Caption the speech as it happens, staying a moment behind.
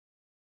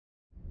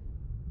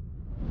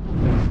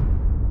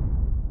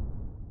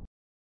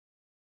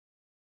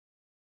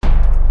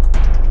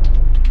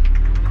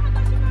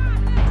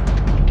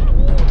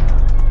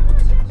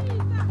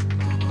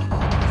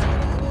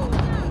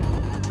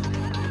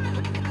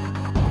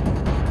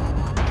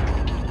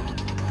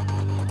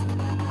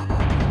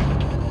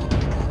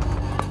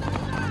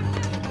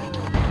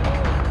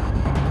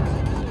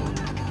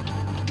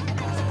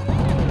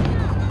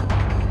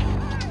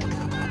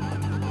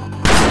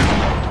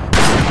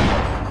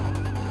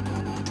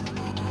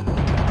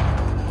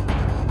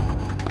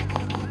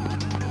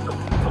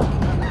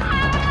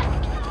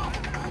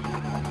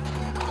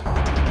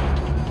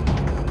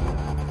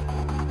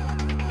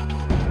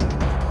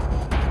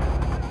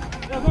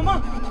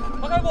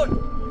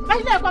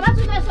ile kwa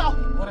batho le so.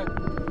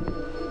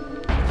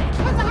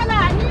 What's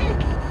happening?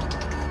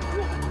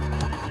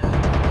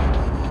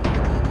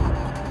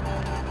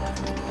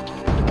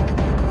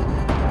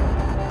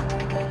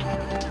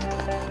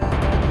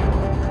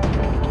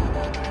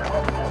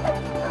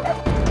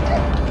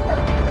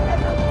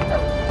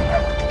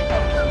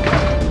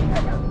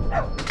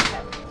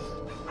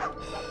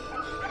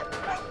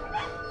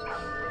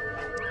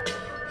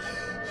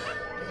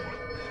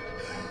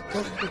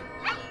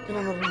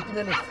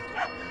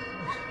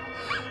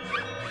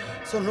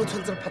 So no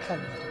tshwanetse re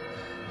phatlhane.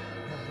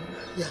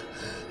 Ya.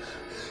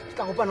 Ke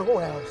tla go pana go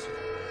warehouse.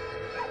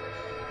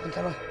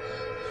 Ntla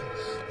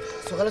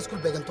so gala school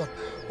bag ntwana.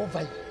 O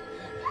vai.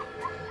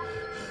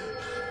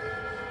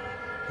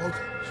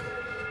 Okay.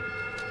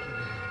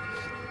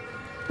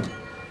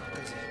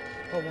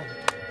 Oh, wow.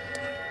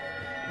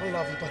 I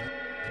love ntwana.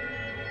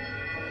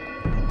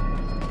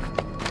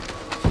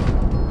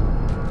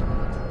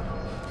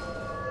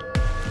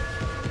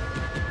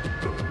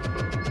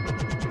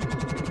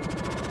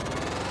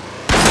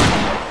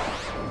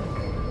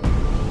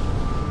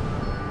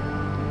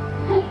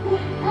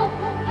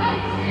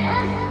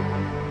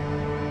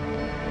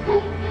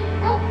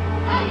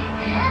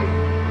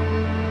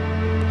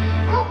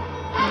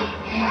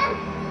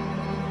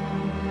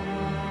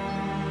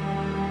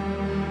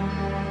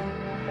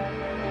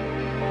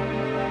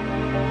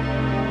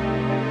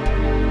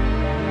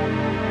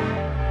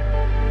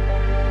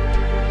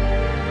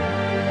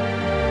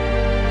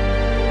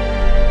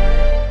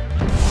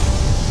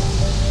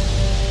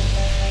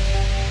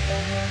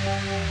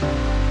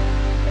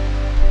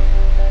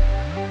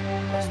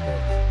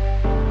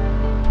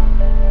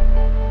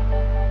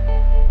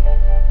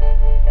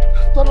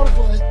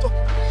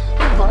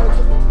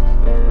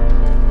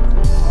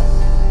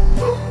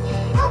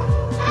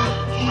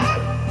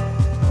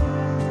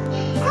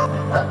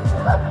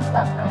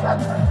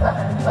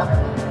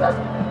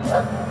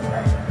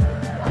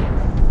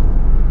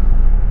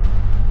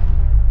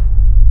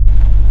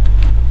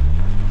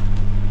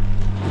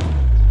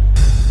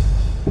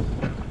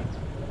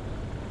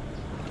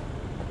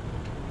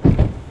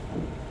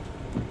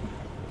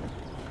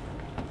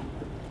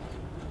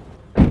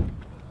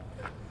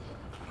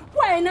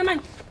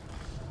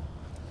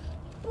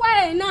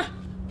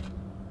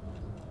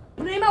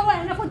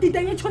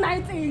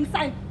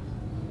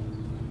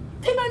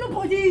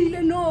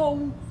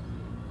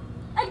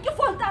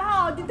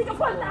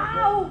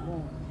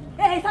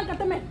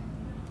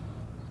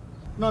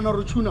 Na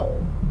ruchuna.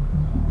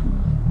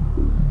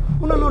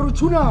 Una na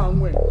ruchuna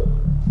ngwe.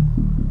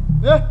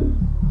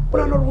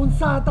 Una na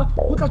runsata,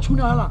 o tla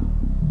tshuna la.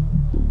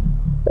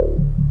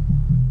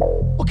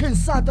 Okay,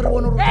 nsata re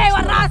bona ro. Hey,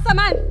 wa rasa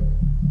man.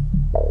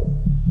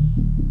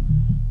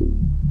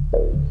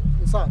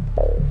 Nsata.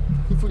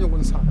 Ifunye go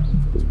nsata.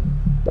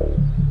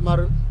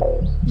 Mara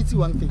it's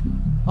one thing.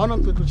 I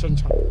don't want to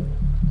change.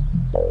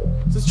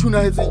 Se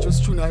tshuna etse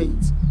just tshuna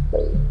etse.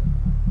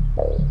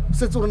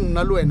 Se tsore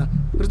nna le wena.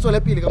 Re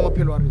tswela pele ka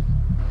maphelo a rena.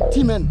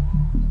 T-man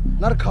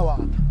na re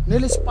khawata ne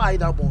le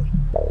spider boy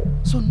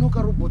so no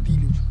ka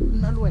robotile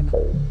nna le wena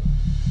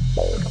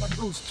re ka ba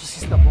close to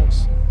sister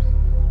boss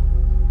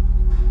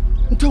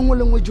ntongwe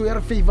le ngwe jo ya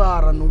re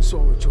favora no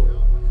so jo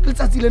ke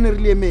tsatsi le ne re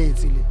le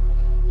emetse le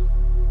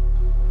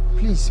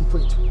please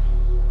mfowethu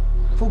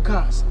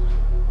focus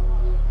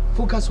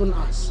on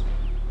us,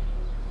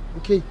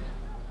 okay?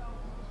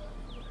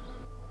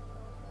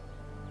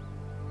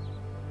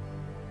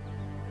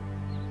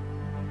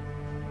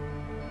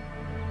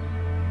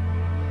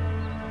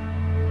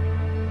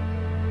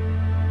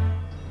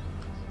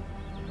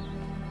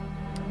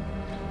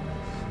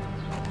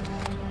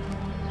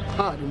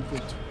 Hard and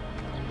put.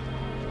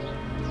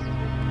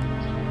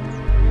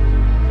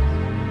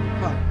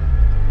 Hard.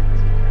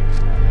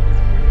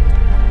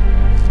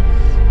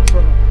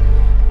 So,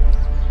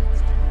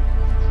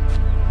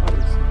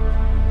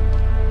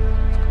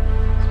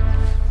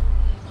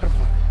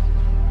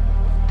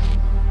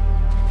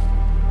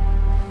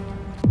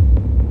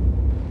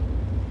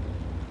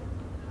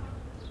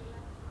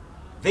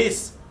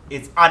 this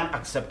is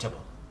unacceptable.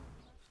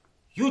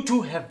 You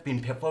two have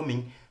been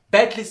performing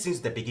badly since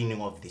the beginning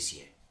of this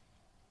year.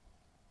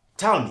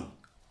 Tell me,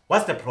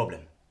 what's the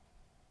problem?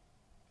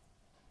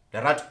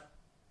 Lerato,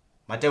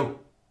 Mateo,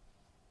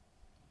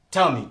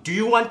 tell me, do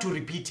you want to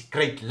repeat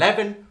grade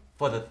 11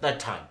 for the third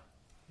time?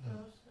 No,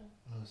 sir.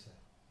 No, sir.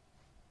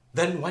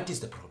 Then what is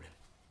the problem?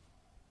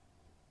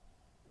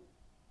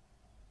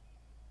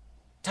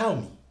 Tell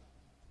me.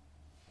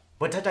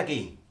 But that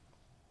again?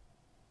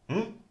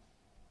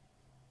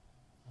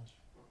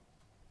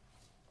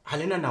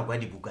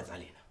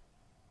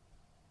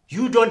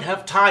 You don't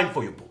have time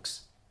for your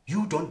books.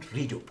 You don't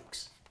read your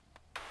books.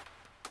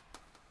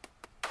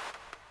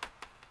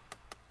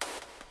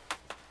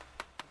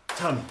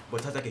 Tell me,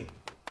 what's that again?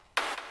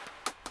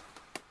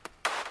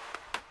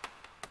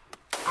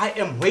 I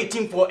am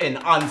waiting for an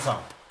answer.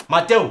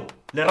 Mateo,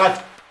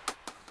 Lerato.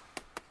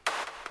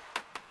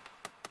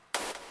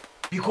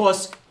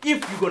 Because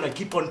if you're gonna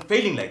keep on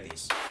failing like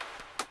this,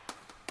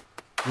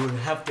 we'll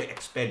have to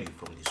expel you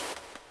from this room.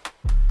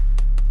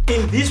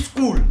 In this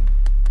school,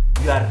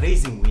 you are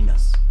raising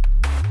winners,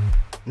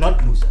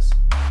 not losers.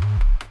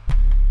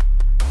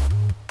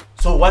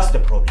 So what's the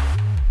problem?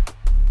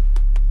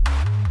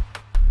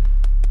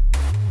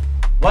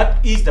 What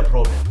is the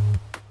problem?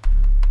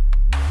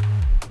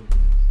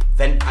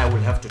 Then I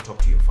will have to talk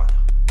to your father.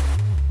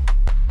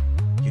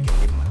 You can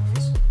leave my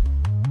office.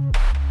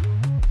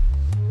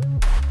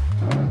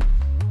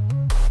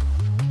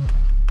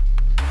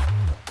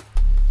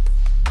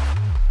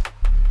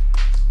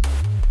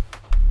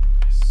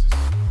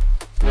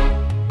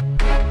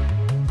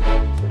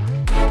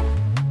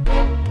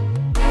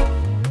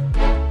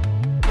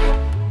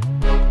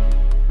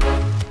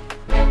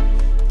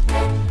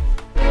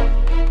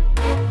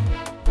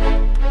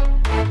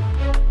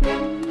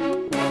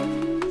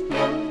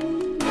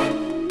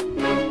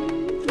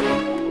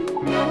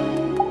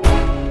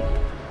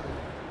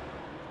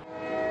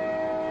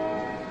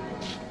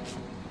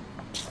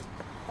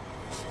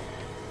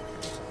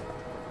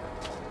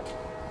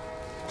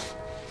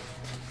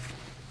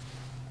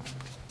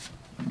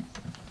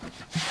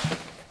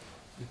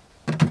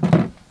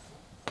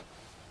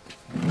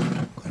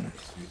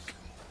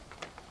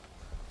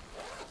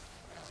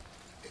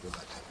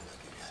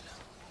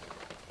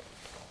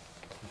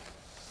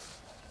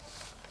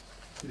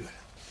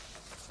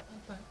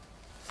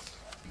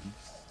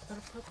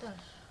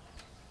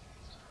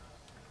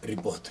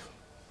 Report.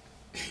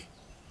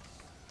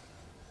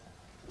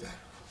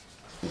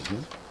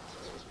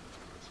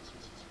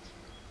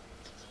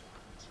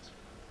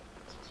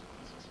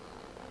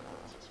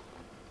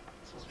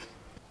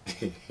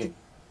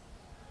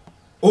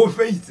 O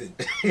face it.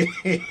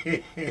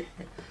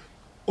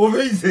 O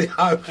face it.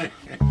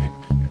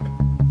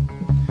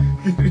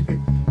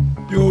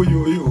 Yo.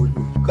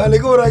 Kale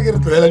go ra ke re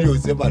tlohela dio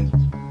se bana.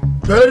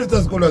 Tlohela di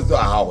sekolo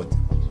sa hao.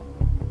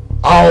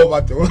 Ao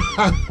batho.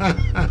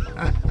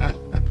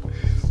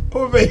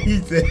 O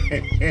face.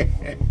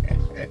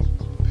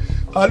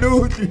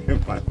 Allo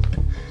man.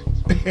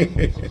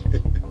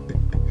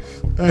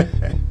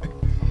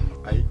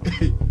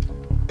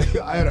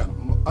 Ayra,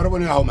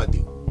 arabone hao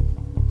mati.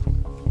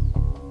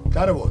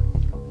 Carabon.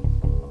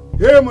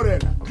 Hey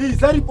Morena,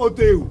 please report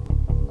you.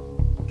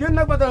 Can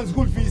nak patala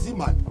school fees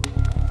man.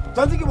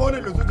 Tanti ki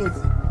bone lo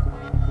tutosi.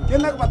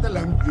 Can nak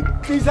patala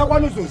please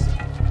akwano sosi.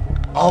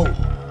 Au.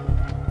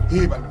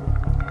 Hey ban.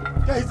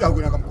 Ya hiza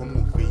kuna kam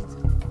komu fees.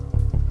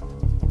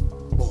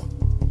 Bon.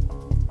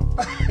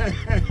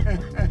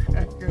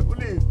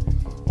 Please.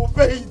 O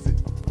fees.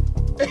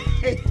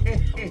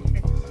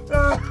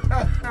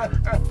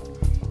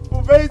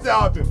 O fees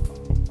hapo.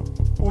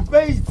 O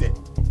fees.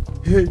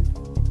 Hey.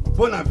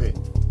 Bon affaire.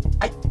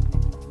 Aïe.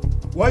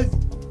 Why?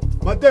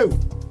 Mateo.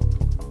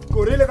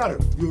 Correle caro.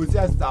 You see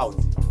us out.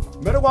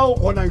 Mero kwa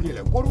ukona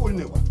ngile. Koru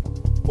ulne kwa.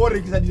 O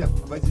rekisa dia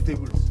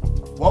vegetables.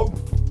 Wow.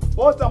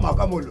 O tama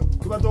kamolo.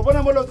 Kiba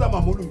tobona molo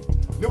tama molo.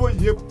 Lebo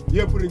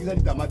yep rekisa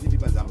dia tamati di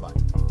bazamba.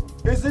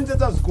 Esenze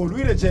tsa skolu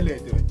ile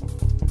chelete.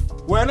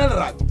 Wena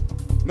rat.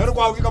 Mero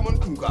kwa ukika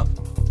montunga.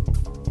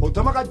 O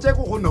tama ka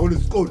cheko go na go le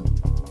skolu.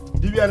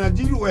 Dibiana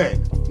diri wena.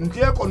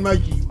 Ntie kon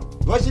maki.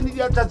 Wa shini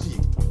dia tatsi.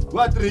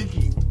 Wa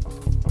treki.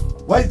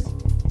 Why?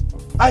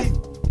 I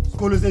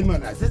school is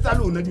man. I said,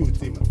 "Hello, na di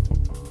otsema."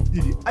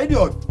 Didi,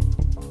 idiot.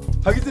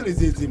 Hakitse le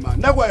zetsema.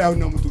 Na kwa ya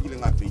una motho ke le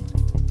ngafe.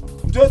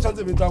 Ntwe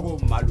tshwantse betla go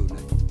malona.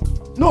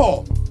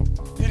 No.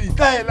 Didi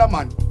kaela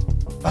man.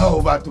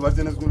 Ah, batho ba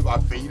tsena school ba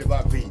faile.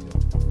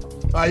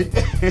 Ai.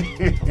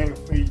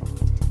 Faile.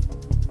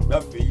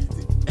 Ba faile.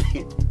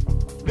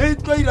 Le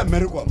tloira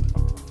mereko ma.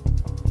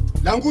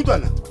 La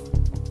nkutwana.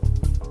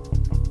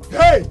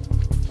 Hey!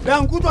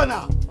 La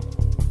nkutwana.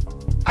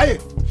 Aye.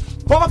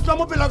 Papa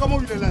tamo pela ka mo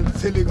bile la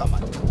tselega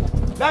man.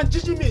 La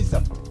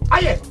ntshimisa.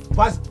 Aye,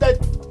 bastard.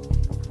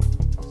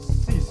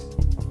 Sis.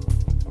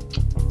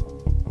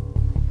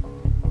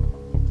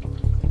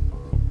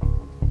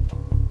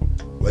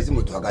 Wazi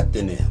motho ka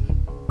tene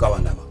ka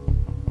bana ba.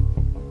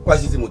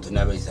 Kwasitse motho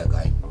na ba isa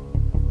kae.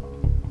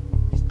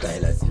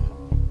 Tlaela sema.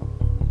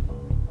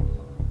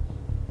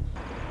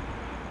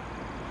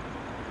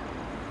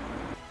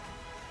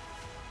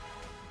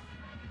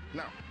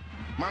 Now,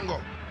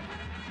 Mango.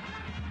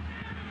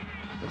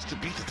 Looks to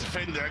beat the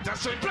defender. Does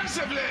so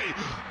impressively.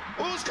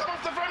 Who's come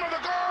off the front of the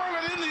goal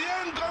and in the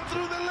end gone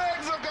through the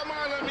legs of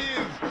Kamal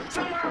Amir.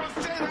 Somehow it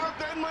stayed out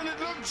then when it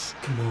looks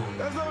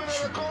as though it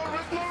had a goal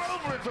written all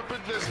over it for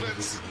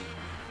Bidvest.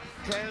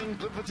 Can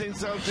Clifton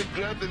Celtic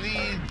grab the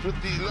lead with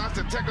the last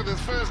attack of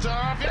this first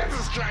half? Here's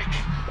a strike.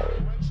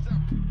 Punched up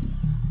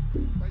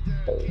by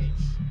Darren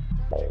Keats.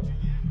 Patrick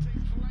Junien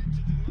takes flight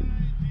to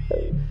deny the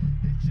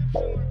Egyptian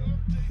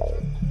looked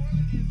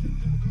quality into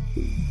the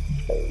goal.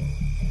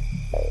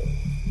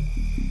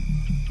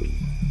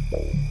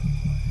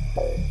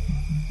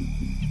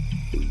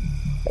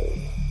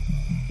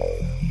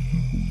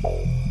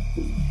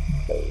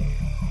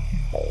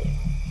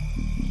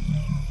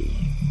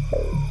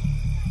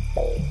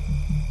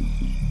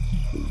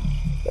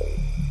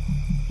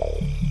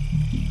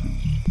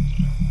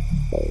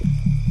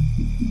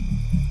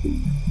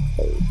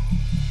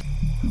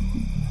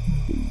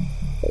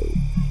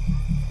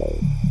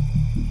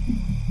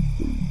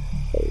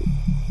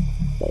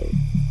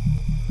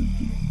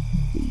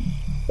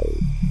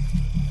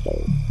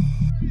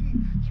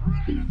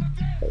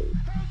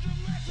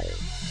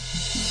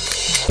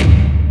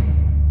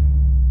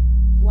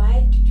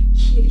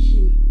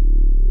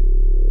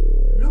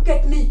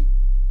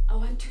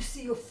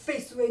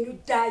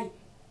 die.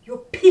 Your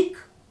pig.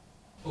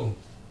 Oh,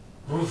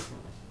 Ruth.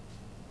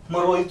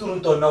 Maro, I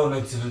don't know now.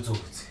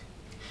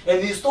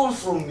 And he stole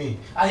from me.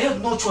 I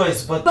had no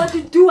choice but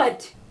to do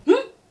what?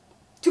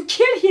 To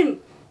kill him.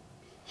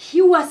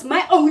 He was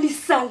my only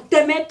son,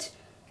 damn it.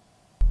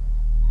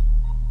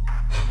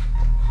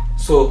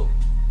 So,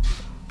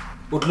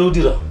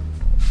 Utlodira.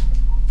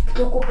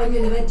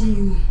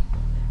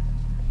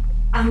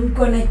 I'm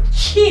gonna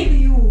kill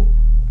you.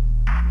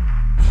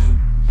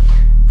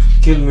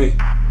 Kill me.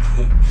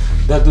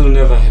 That will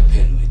never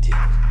happen with you.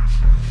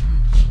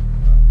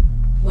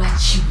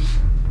 Watch me.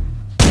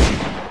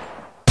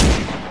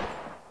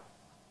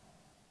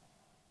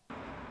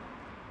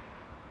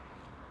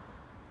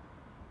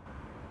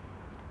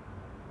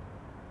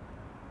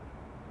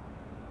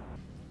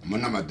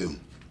 Mona Mateo.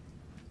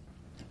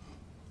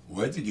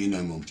 What did you know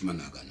about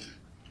Managana?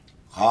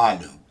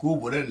 Hard, go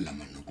over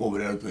Lemon, go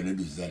over to the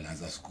design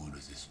as a school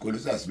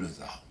is as well as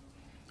how.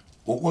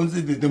 Who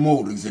consider the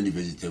moldings and the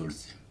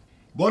vegetables?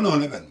 Bono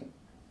Neven,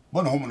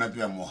 Bono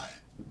Homonapia Moha.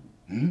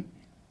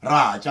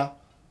 Raja,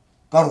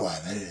 Karwa,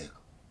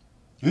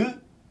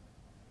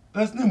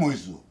 That's no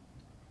moisu.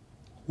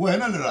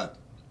 When a rat.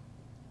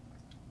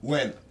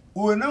 Well,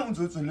 we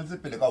announced to let the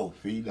Pelagao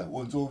failure,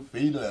 also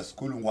failure as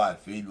school wide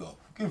failure.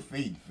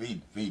 Fade.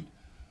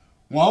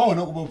 Wow,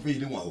 no about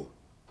fading wow.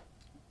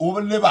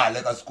 Over never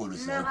like a school.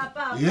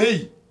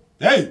 Hey,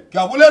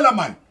 Cabulela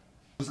man.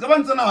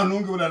 Scabansana no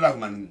good like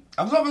man.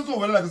 I'm so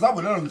well like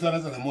Sabuela and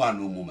Sanas and one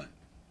no woman.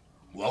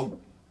 Wow.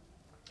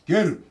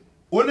 Here,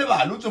 only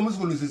I look to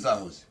Musculis'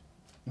 house.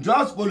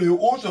 Just for you,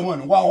 also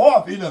one,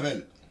 wow, feel a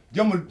well.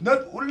 Jam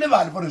not only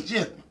for the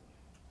shit.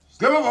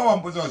 Scabba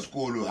one was a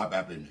school who have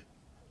happened.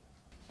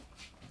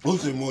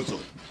 Also, Mozo.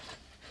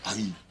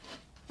 I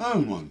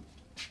one.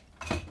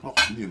 Oh,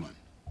 dear man.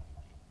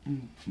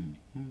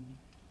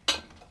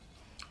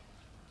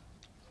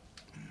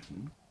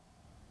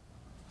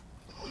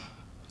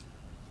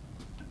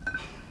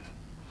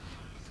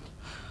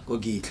 Go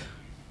get.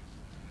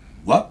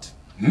 What?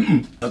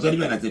 That's what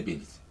you want to say.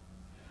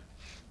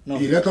 No.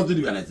 You record to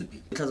the one I said.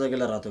 Because I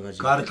get a rat of a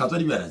car, cut on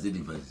the one I said.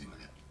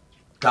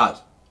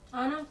 Cut.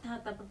 I'm not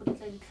Papa.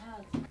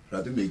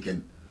 Rather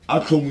making.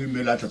 I'll come with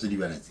me like to the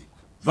one I say.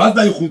 Vast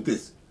I hoot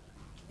this.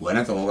 When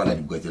I talk about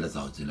the Guatella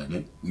South,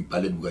 we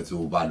pallet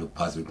Guatso Valo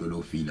pass with the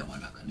low feel of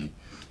Malacane.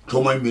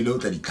 Toma Melo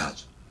to the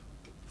catch.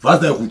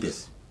 Vast I hoot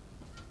this.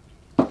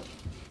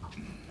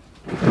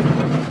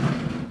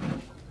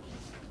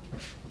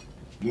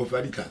 More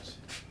for the catch.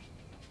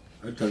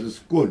 I tell the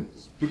school,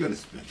 speak of the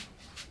spell.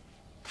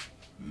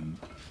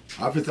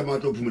 After some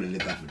out of women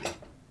let after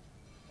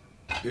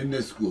in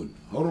the school,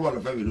 how about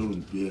a family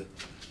room here?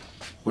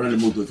 When I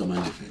moved to some man,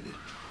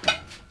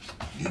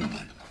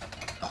 man.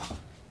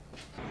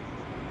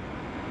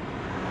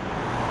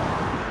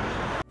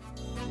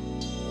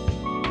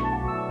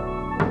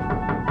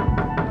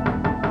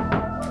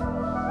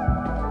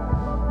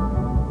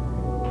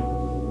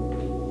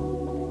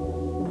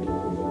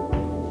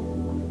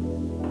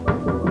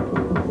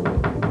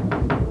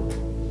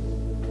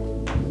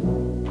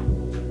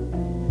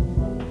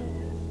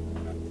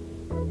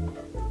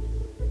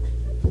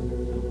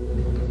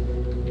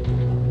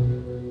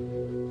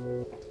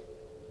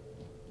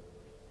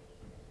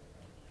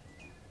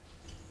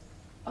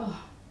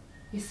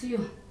 It's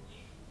you.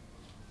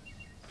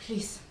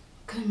 Please,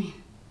 come in.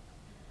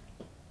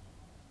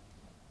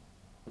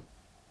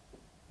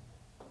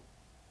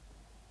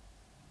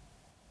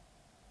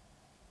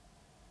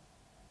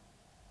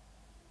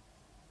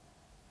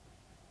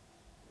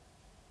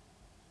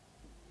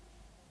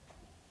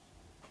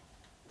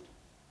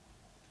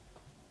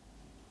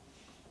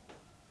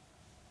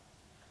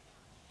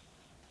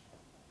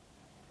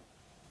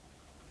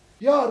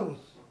 Yaros.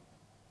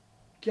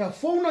 Kia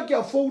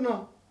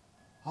phone.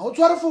 How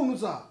to have a phone,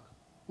 sir?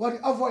 What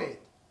avoid?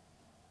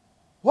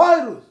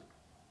 Why, Ruth?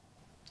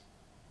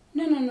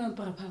 No,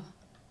 Papa.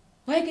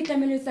 Why get a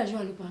minute as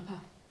well,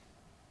 Papa?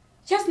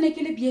 Just make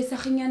it be a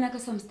Sachiana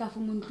some stuff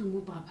from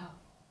Muntumu, Papa.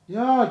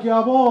 Yeah,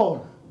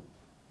 Kiabon.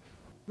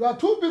 You are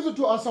too busy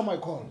to answer my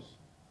calls.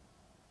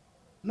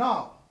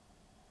 Now,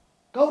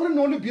 covering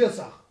only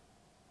Biesa.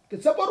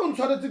 Get up on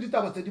Charity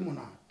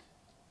Tabatedimonat.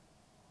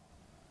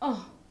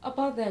 Oh,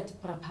 about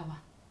that,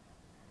 Papa.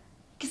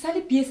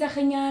 Kisali piesa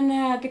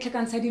khanyana ke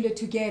tlhakantsha dilo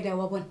together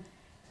wa bona.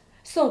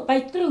 So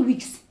by 3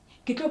 weeks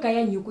ke tlo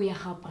kaya nyuko ya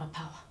ga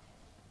Papa.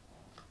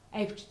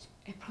 I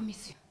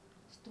promise you.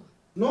 Stop.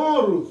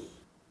 No, Ruth.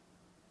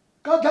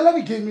 Ka dlala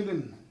di game le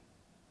nna.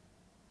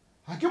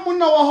 Ha ke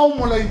monna wa ha o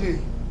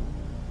molaile.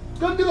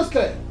 Ka ndira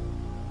ska.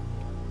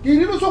 Ke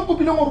dilo so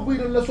kopile mo re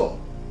buile le so.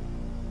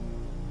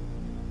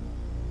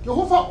 Ke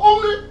go fa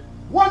only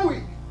 1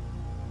 week.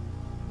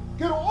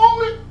 Ke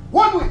only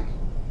 1 week.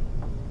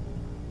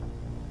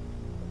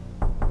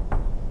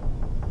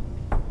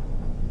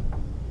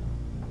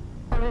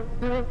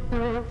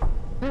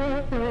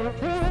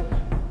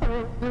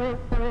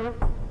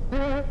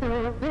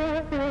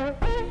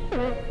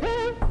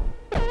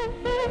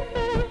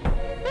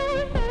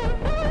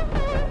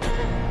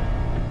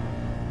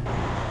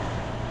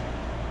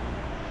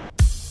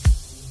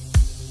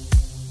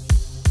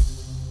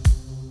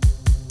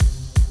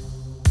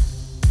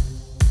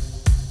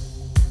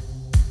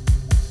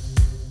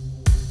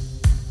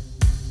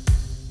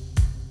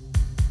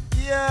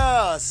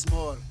 Yeah,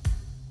 small.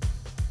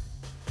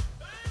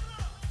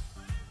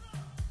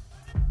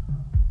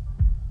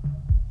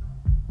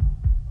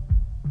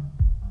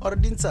 Or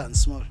dinsan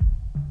small.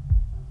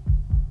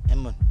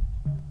 Emon.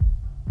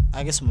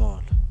 Ake small.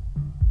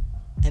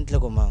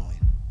 Entle ko mangwe.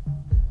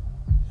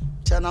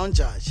 Chana on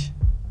judge.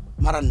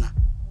 Marana.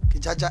 Ki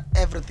judge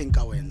everything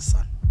ka wen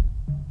son.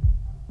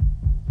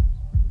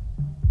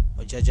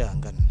 O jaja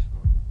angan.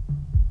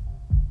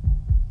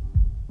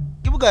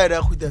 Ke buka ere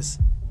go des.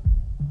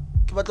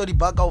 Ke batlo di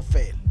baka o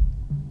fail.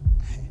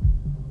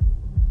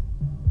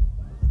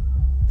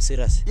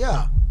 Serious?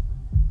 Yeah.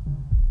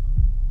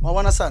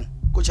 Mabona son,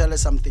 go chale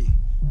something.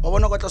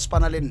 Mabona go tlo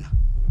spana le nna.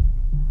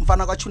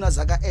 Mfana ka tuna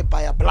zaka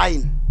empire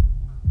blind.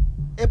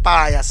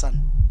 Empire son.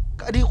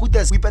 Ka di go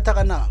des o ipeta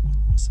ka nako.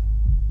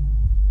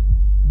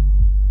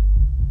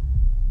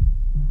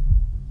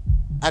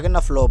 Ake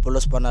na flop lo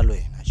spana lo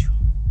ena jo.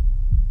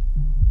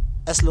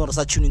 As long as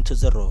I tune into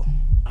the raw.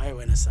 Aye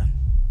wena son.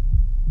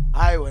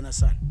 Aye wena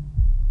son.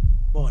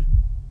 Bon.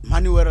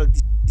 Money world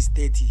is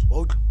 30.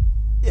 Out.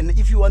 And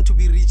if you want to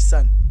be rich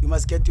son, you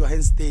must get your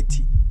hands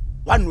 30.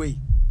 One way.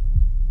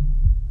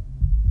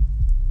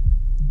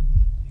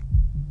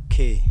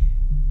 Okay.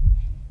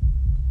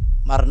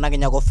 Mara nna ke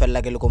nya go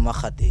fella ke le go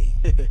magate.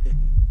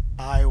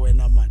 Aye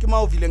wena man. Ke ma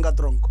o vileng ka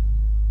tronko.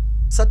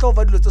 Sa tlo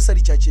va dilo tso sa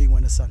di tšatšeng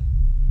wena son.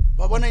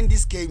 Ba bona in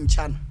this game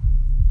chana.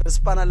 Re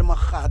spana le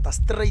magata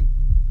straight.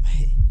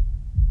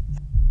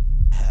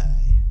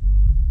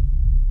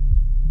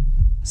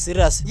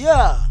 Serious?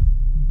 Yeah.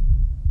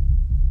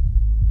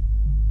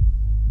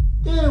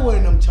 Yeah,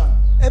 wena mchana.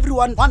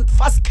 Everyone want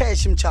fast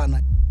cash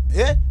mchana.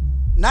 Eh?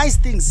 Nice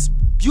things,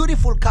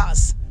 beautiful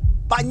cars.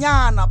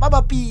 Banyana,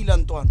 baba pila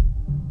ntwana.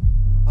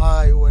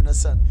 Aye wena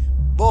son.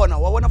 Bona,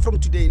 wa wona from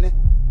today ne.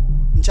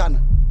 Mchana.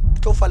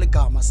 Tlo fale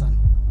gama son.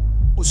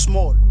 O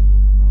small.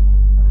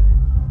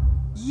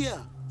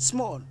 Yeah,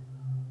 small.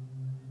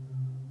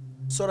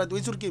 Sorry, do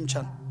it game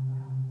mchana.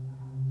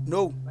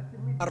 No.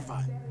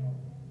 Arva.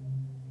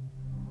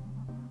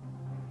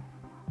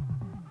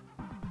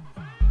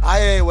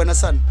 Aye wena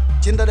son.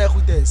 Jinda da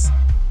khutes.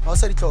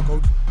 Hausa di tlhoka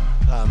o.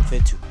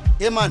 Mfethu.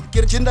 Hey man,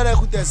 ke re jinda da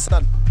khutes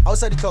son.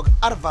 Hausa di tlhoka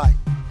Arva.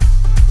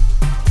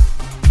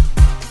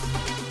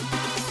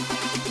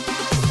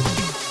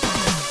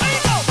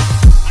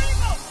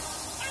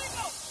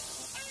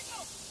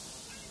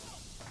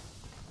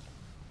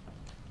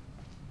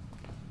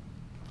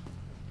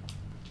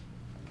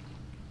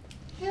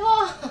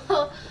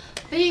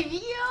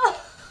 Baby,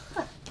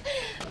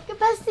 ¿qué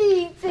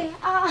pasiste?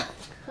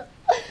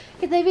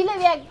 Que te vi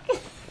bien.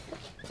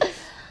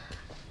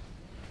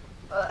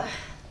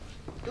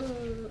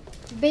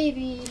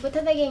 Baby, but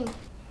again.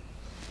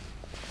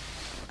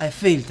 I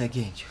failed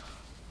again.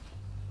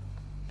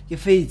 You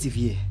failed if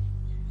you.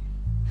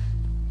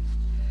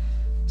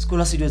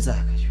 School studio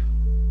zaka.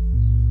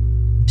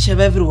 Shab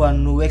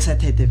everyone who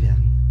excited there.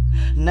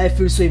 Now I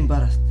feel so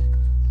embarrassed.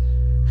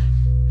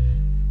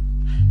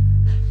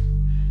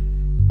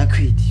 I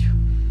quit you.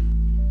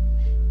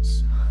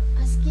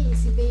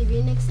 Askisi,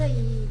 baby, next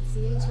time.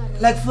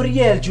 Like for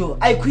real, Joe,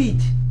 I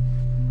quit.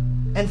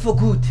 And for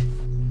good.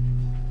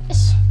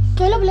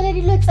 Kelo blala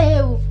di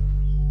letseo.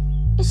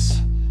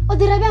 O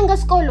dira bjang ka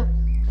sekolo?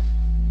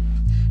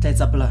 That's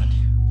a plan.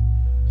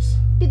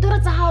 Ditoro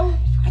tsa hao.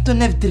 I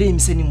don't have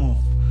dreams anymore.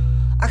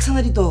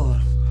 Aksana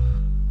ditoro.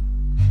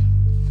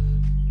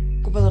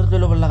 Kopa re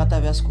tlo bolla ka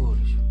taba ya sekolo.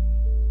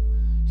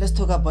 Let's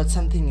talk about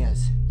something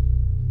else.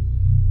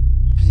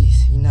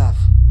 Please, enough.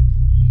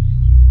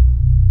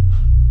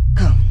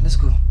 Come, let's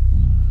go.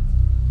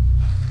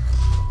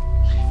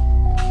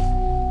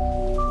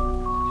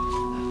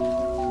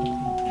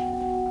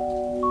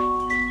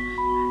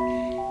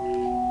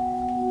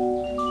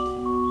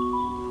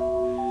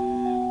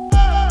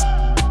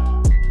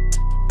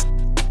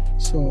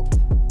 So,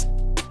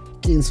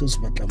 king so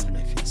sbatla mo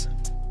life is.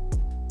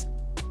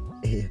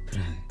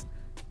 Bra.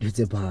 Let's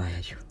buy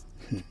you.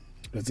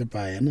 Let's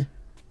buy ne.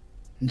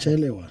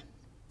 Nchelewa.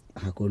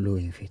 Akolo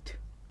mfethu.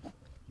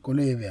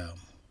 Koloi bya.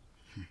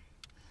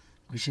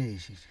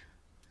 Kusheshe.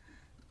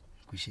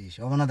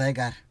 Kusheshe. Wa bona dai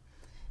kare.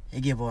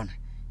 E ke bona.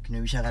 Ke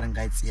no bisha gare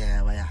nka itsia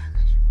ya ba yana.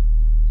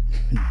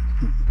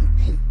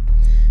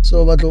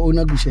 So batlo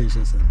una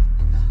kusheshe sana.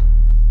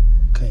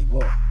 Okay, bo.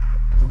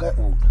 Uka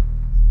una.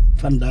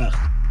 Vandag.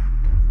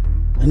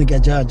 En ke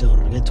jaja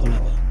or ke thola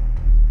ba.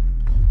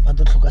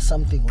 Batlo tlhoka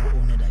something o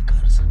one dai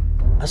kare sa.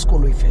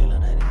 Askolo I fela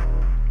dai.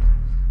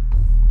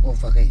 O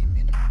fa ke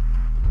mina.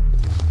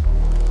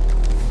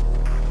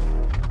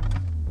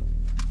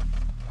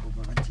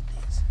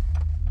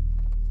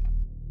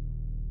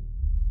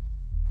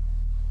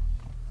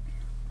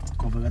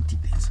 Cover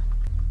details.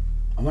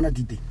 I want to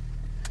detail.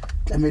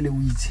 Tlamele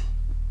o itse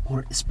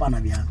gore spana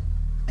bjang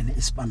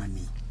ene spana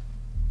me.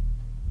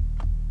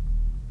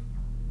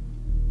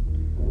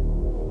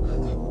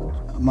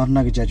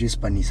 Marna ke judge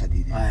Spanish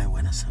didi. Aye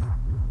wena sana.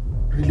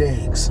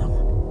 Relax sama.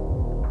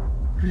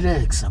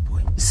 Relax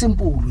boy.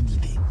 Simple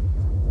detail.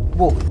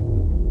 Bo.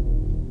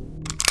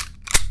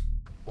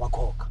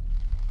 Wakoka.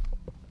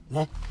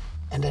 Ne?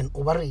 And then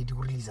over ready to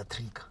release a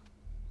trigger.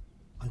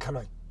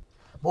 Antlhalwai.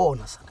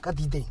 Bona sana ka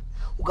diteng.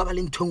 O ka ba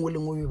le ntho engwe le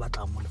ngwe e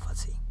batlang mo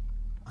lefatsheng.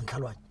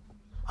 Antlhalwai.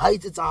 Ha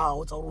itse tsa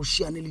hao tsa go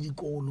shiane le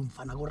dikolo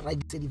mfana go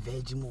right di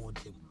veg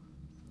motle.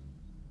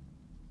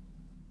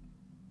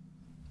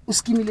 O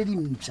skimile di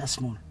mpsha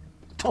small.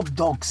 Top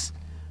dogs.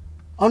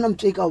 Ona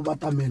mtsheka o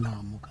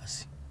batamela mo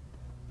kasi.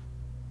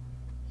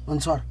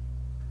 Ontswara.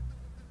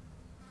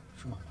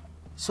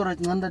 Sorry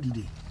nganda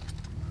dide.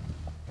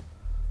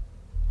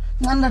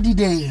 Nganda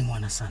dide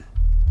ngwana sana.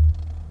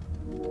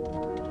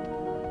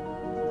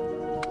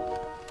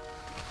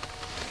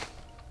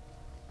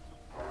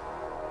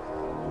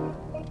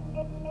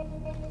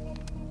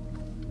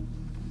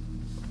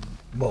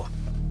 Bo.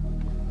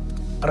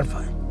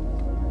 Arfa.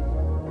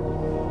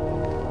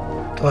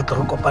 Ke batla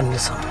go kopana le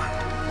someone.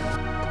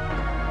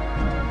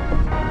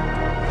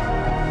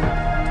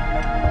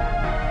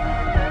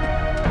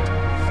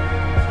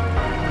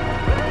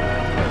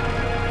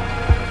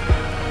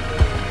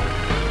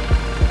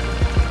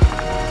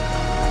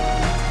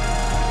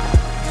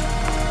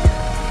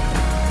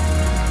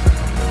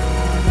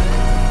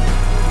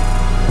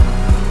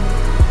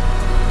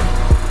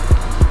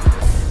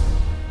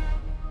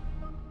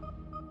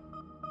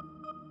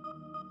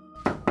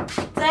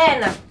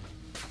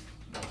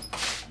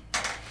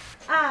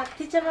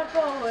 Teacher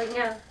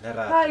Maponya.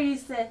 How are you,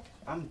 sir?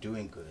 I'm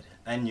doing good.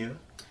 And you?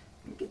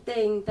 Good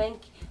thing, thank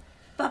you.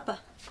 Papa,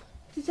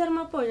 Teacher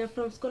Maponya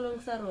from Skolong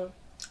Saron.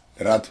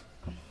 Rato,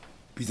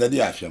 pizza di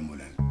afya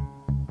molana.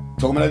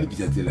 Tokomela di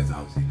pizza tsela tsa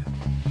hao sela.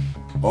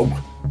 Oku,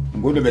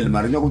 ngone bele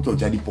marinya go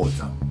tsotsa di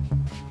potsa.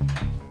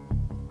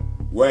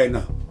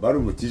 Wena, ba re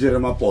mo Teacher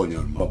Maponya,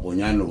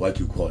 Maponyane what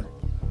you call.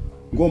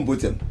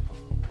 Ngombotse.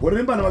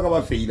 Gore bana ba ka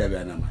ba feila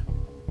bana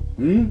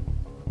man.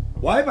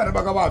 Why bana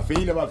ba ka ba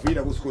feila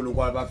go sekolo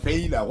kwa ba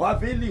feila. Wa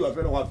feiliwa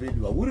fela wa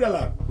feiliwa. O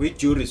rela. With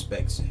due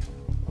respect, sir,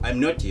 I'm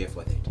not here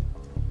for that.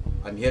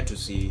 I'm here to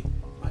see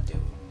Mateo.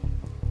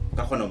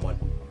 Ka gona mona.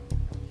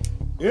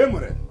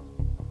 More.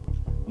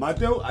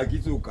 Mateo a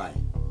kitse o kae.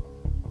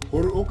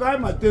 Gore o kae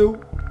Mateo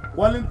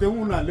kwa le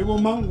teng una le bo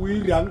mang o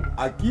irang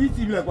a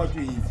kitse bila kwa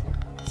tshwitsi.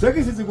 Se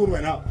ke setse go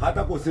wena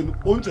gata go seno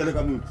o ntshele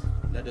ka motse.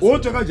 O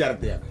tsaka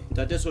jarate ya ka.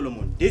 Tate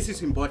Solomon, this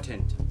is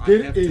important. I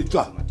Ke have to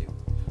talk to Mateo.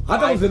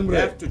 I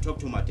have to talk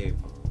to Mateo.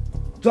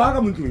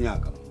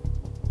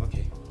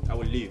 Okay, I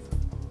will leave.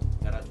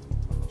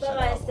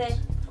 Bye, say.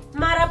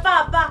 Mara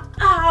Papa,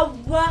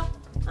 awa.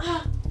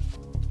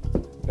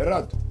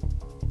 Rato.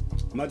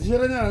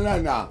 Matishera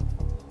na.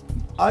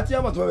 Ati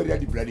ama twa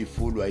very bloody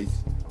fool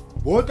wise.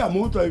 Bota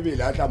moto ibe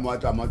la tla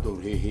moto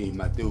he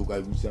Mateo ka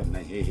busa na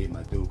he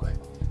Mateo ka.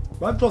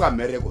 Ba tloka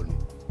mereko ne.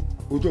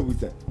 O tlo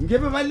butsa.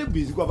 Ngebe ba le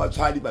busy kwa ba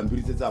tshwadi ba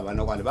mbiritse tsa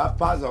bana kwa le ba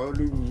pasa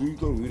le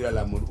ruto ruira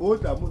la mo. O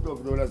tla moto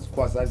of no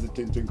kwasa se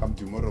tension come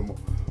tomorrow mo.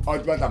 A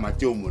tla tla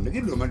Mateo mo.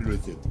 Ke lo mane lo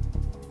tse.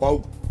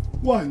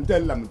 Wa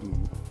ntella moto.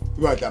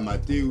 Ba tla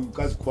Mateo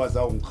ka se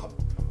kwasa o nkga.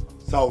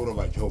 Sa o ro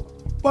ba tshoko.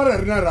 Para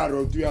rena ra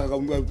ro tu ya ka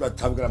mo tla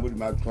thabela mo di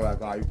ma tlola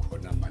ka ai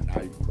khona mana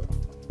ai khona.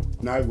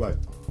 Na wa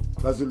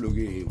ka se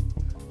loge he.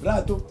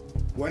 Rato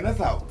wena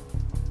sao.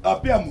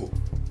 Apia mo.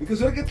 Ke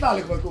se ke tla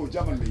le ka to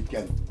jama le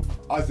ken.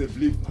 As a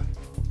believe man.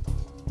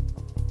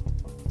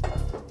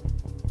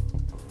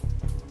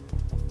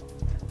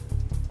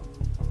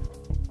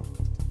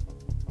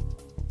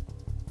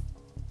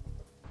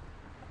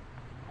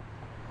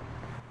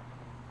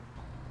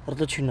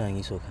 Rata tshunang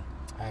isoka.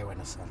 Ai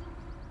wena sana.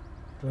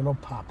 Lo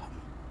papa.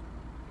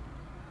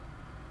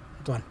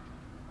 Twan.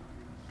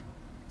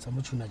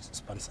 Samo tshuna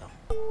sponsor.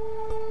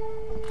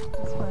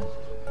 That's fine.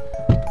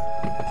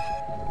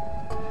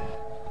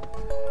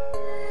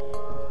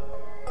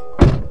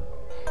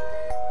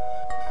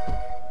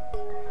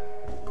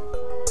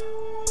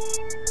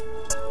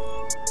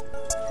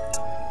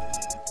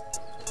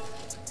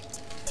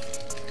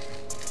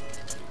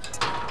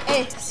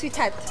 Hey,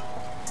 sweetheart.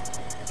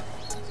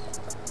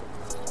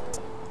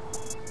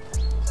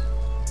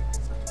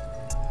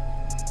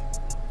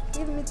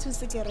 Give me 2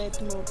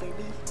 cigarettes more,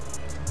 baby.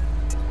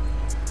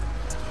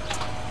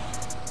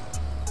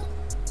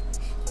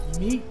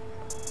 Me?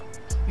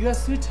 You are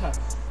sweetheart.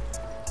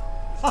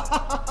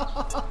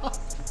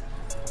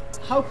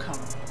 How come?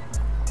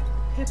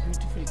 Hey,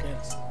 beautiful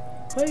girls.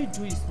 What you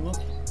do is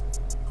smoking.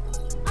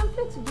 I'm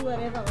free to do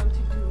whatever I want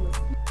to do.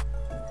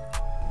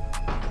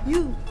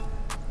 You?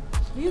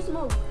 Do you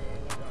smoke?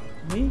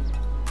 Me?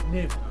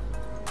 Never.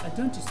 I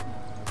don't smoke.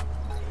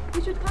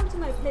 You should come to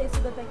my place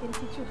so that I can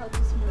teach you how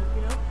to smoke,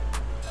 you know?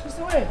 It's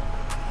the way.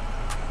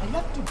 I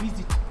love to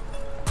visit.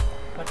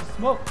 But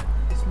smoke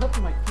is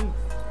not my thing.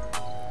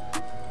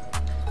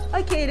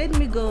 Okay, let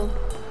me go.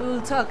 We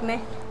will talk,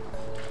 ne?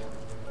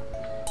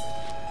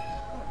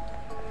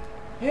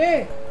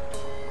 Hey!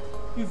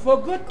 You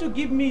forgot to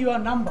give me your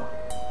number.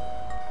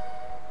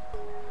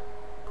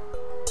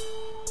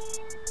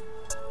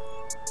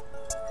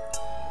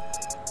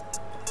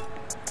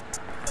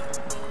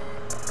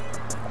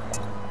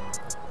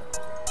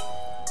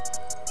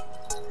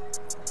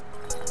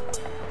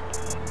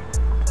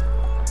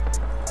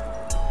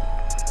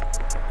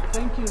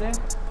 Thank you, then.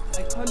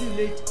 I call you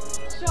later.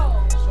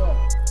 Sure. Sure.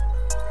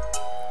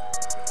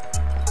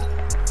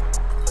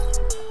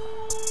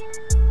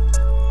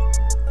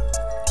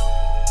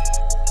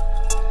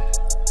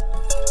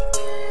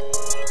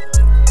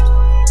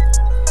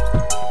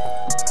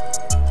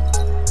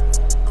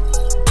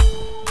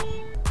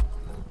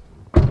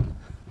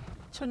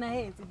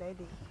 Bonahetse,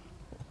 Daddy.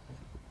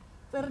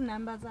 Their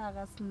numbers are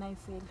as nice.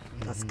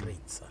 That's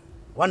great, son.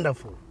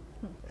 Wonderful.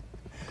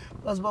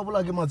 Las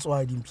babula ke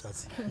matswadi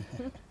mtsatsi.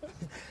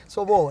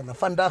 So bona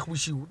vandag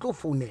boshiu tlo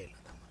founela.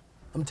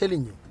 I'm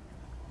telling you.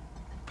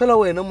 Phela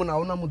wena mona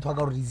ona motho a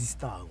ka re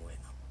resistang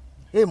wena.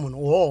 Hey mona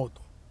o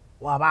hoto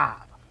wa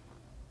baba.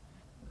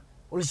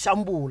 O le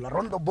shambula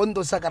rondo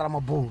bondo sakara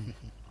maboni.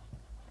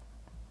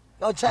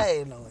 Yo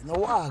chaela wena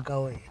wa ka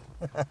wena.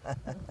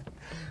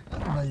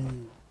 Bye.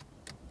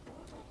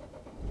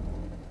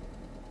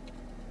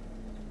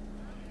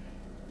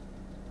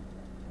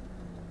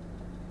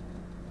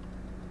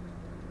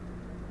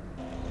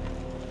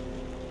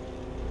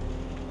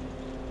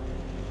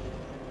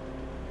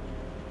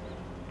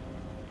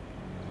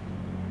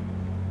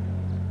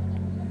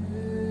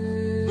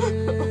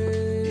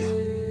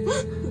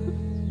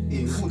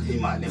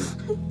 Imali.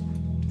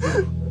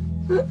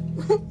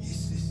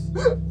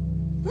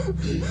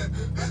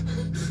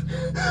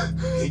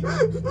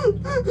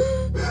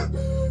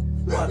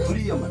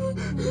 Watulia man.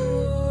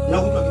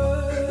 Nakupa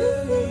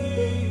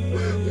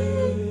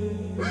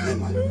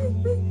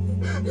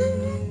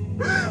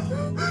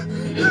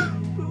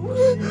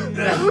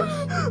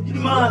ini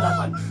mana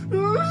man?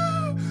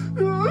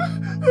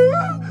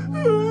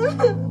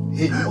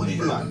 What is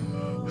man?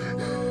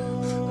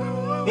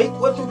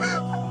 What to?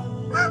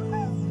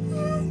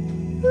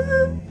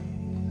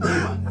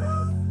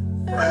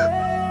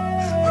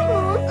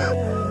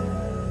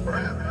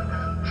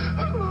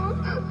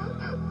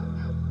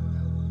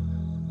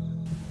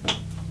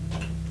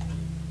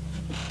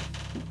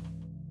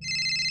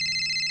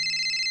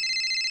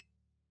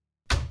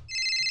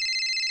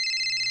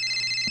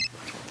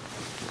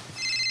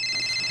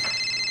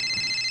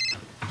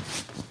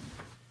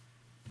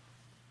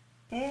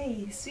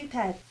 Hey,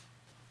 sweetheart.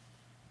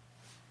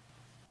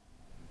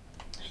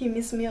 You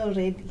miss me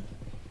already.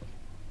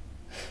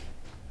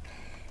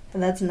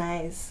 That's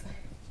nice.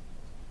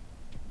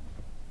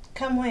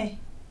 Come where?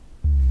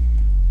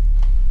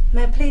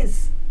 My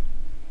place?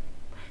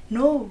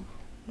 No.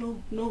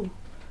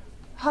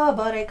 How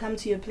about I come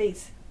to your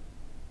place?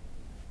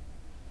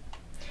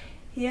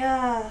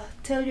 Yeah,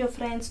 tell your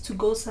friends to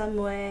go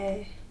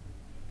somewhere.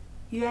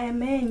 You are a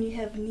man, you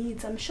have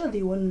needs. I'm sure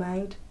they won't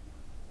mind.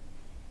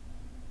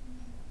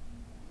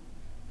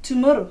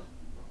 Tomorrow?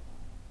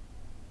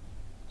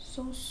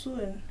 So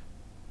soon?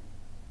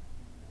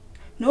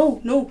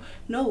 No.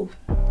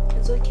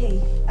 It's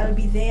okay. I'll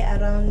be there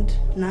around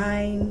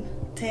 9,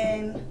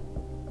 10.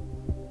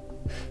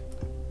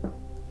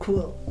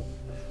 Cool.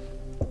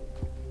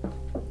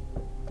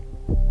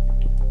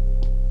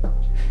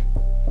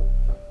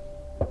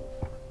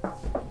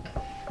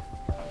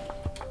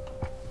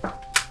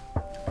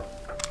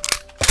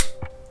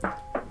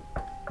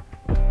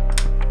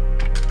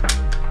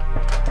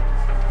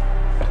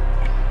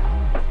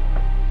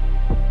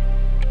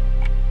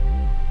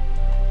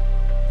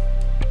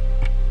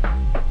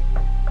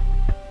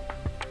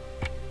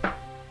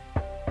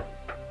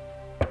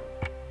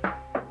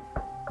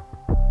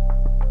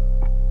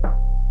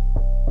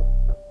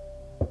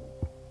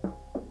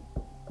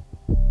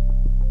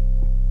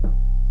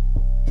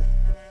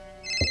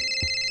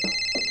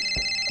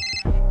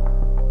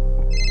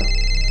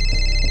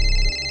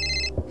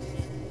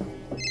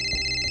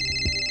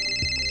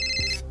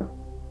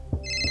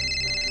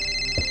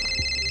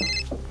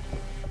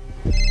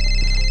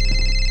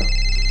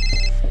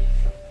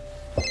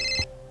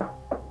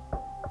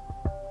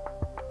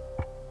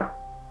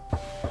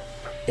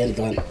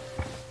 Elton.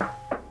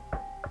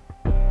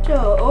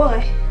 Sure,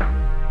 oi.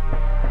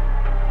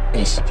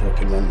 Yes,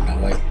 joking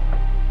man, why?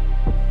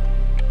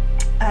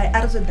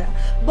 Arzuda.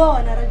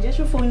 Bona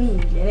rajesho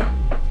fonile.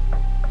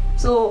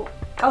 So,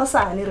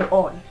 Kausani re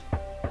on.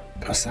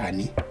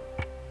 Kausani.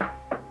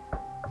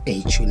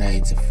 Tuna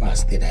it's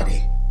fast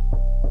daddy.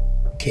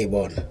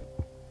 K-Bon.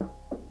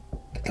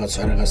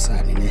 Kausara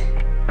Kausani ne.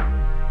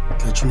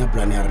 Tuna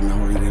plan ya rena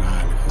hore re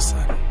hale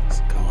Kausani.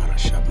 Skawara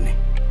shabne.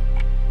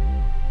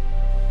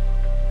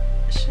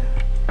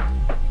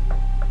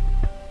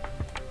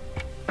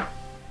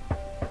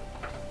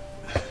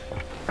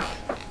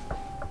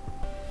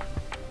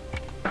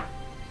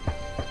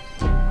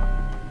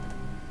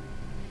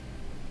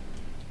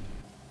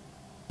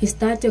 Is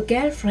that your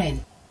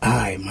girlfriend?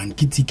 Aye, man,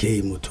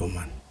 TK moto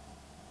man.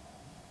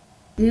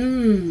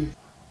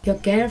 Your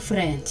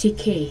girlfriend,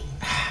 TK.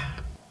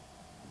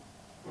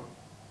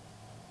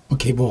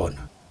 Okay, bon.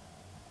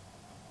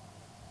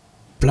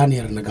 Plan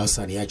ya rena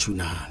Kausani ya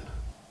tuna.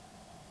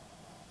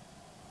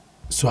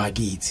 So I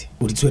get.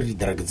 Uri tswere di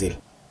drug tsela.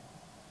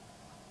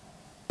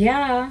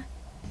 Yeah,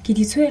 ke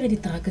di tswere di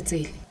drug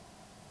tsela.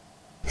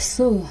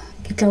 So,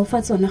 ke tla o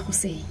fa tsona go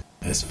se.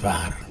 As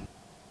far.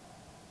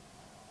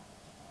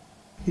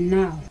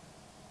 Now,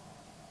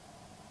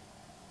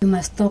 you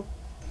must stop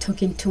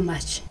talking too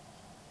much.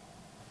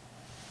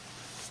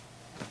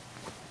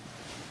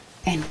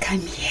 And come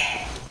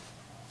here.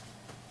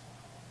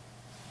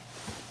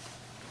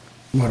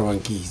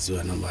 Marwanki is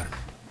your number.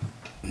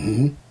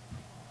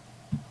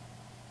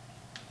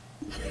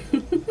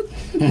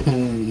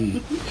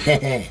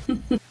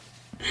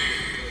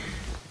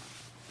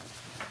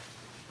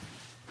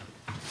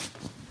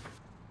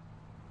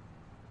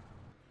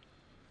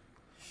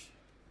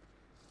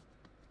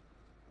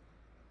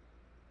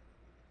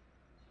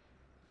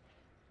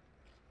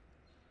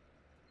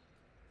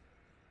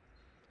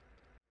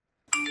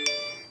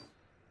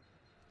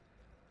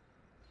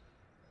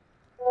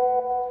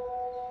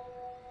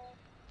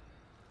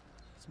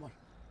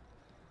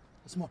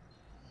 Small.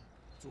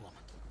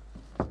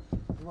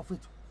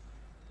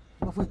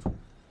 Bafethu.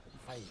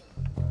 Fine.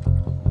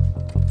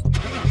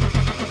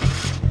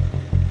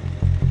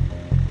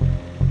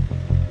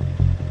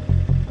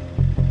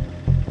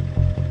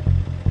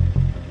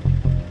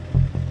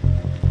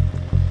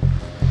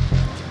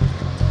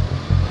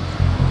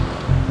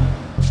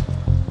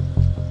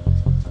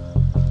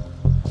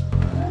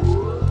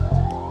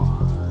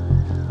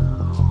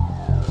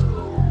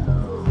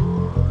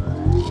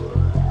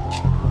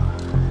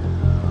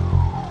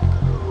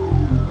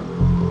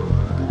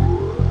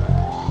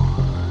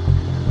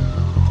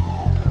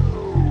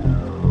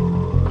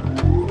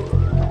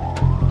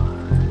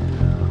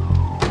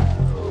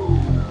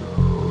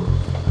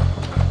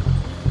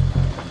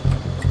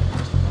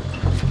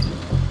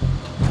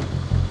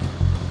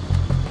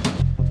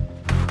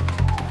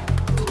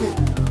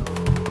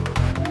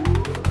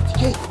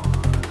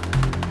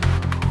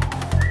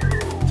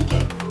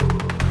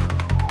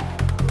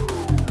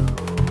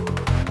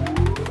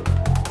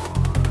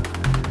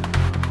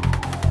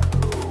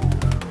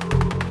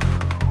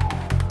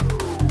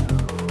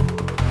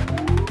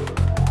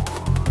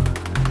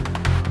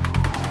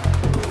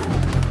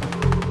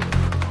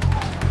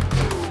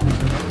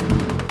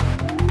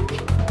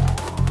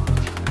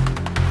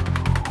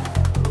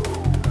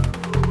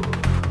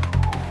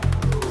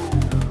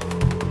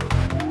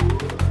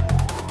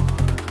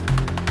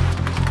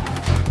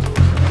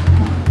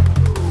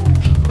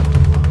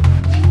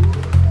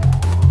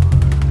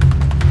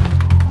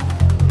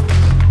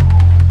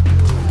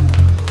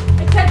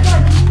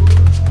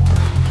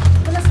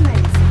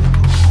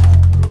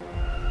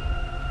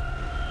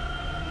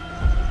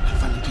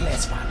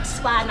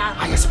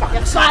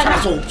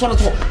 Sono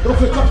tu, lo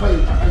fai qua fai.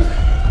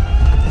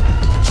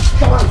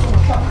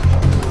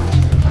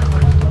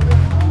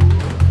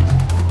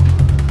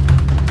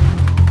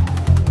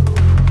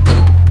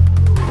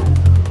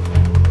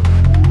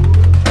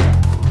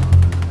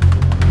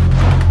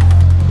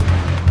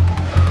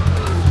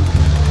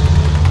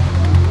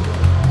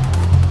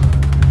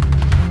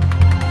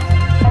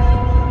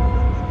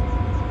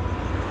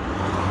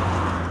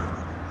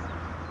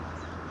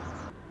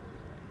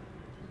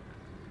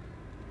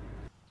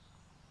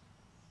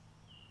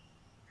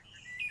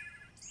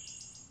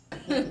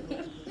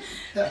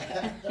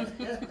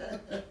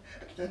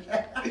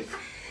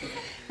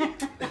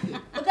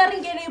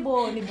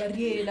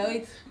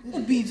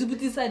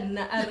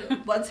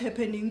 What's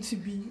happening to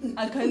me?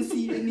 I can't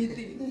see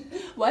anything.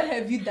 What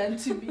have you done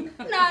to me?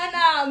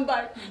 Nah,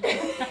 but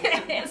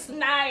it's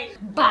nice.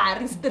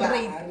 Bar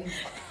straight.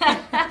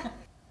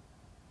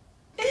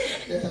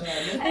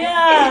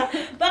 Yeah,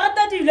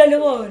 bagata di le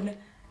bona.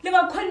 Le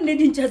ba khonne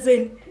dintša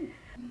tsene.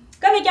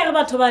 Ka me ke re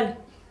batho bale.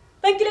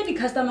 Ba nkile di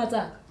customer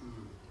tsa.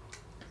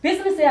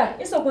 Business ya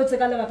e sokotse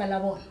ka lebaka la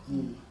bona.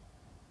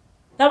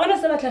 La bona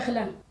se ba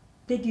tlhagelang.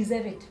 They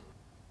deserve it.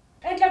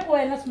 E tla go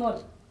wena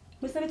small.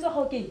 Mosebetsi wa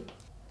gaokeng.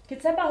 Ke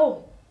tshepa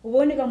ho o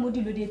bone ka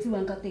modilo di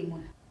etsiwang ka teng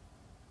mona.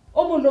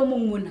 O molo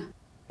mong mona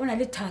o na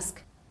le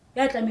task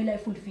ya tlamela e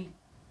fulfill.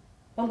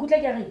 Ba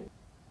nkutla ke re?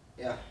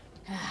 Yeah.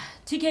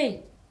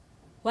 TK.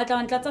 Wa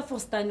tla ntlatsa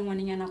Forstani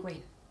ngwanenyana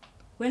kwena.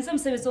 Wense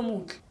mosebetsi o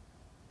motle.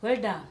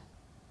 Well done.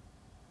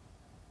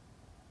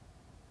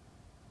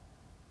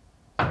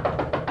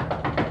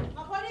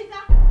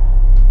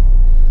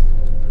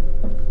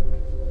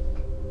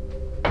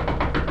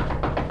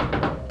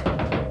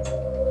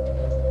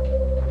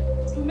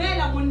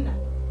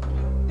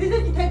 This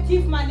is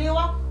Detective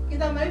Malewa.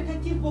 It's a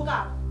Detective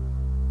Boga.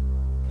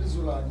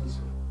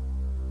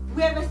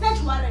 We have a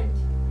search warrant.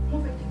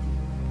 Move it.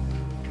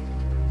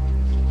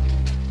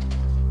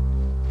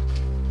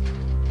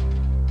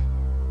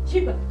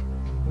 Chiba,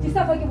 this is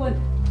what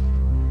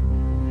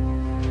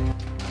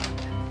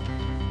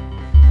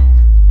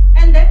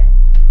And then,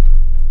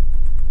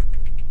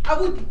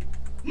 Abudi,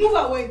 move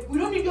away. We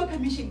don't need your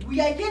permission. We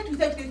are here to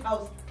search this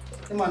house.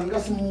 Man, you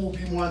guys move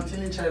him one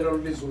thing in child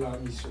of Lizula.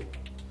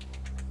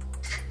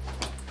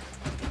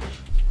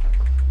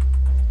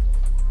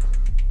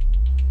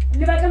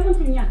 Le batla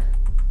motho nya.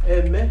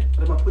 Me,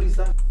 re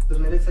mapodisa, re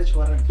ne le search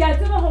warrant. Ke a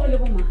tseba gore le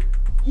boma.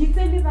 Ke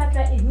itse le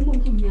batla eng mo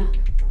nya.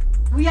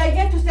 We are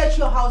here to search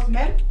your house,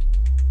 ma'am.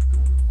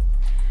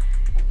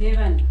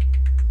 Heaven.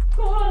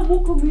 Go hore mo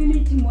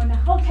community mona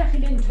ha o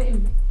tlhagile ntho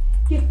empe.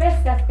 Ke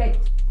first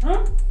suspect.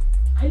 Ha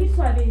le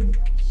swabeng.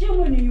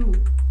 Shame on you.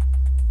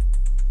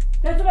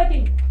 That's what I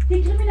think.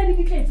 The criminal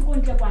dictates go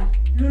ntle kwana.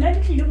 Lona di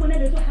tlile mona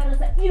le tlo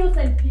harasa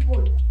innocent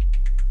people.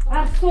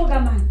 Are so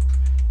gaman.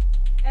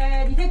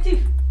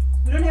 Detective,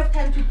 we don't have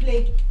time to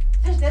play.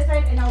 Search this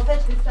side and I'll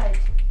search this side.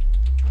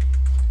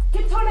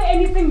 Get told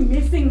anything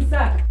missing,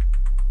 sir.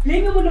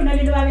 Blame you on a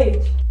little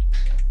bit.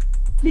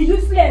 The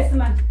useless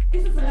man.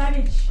 This is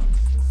rubbish.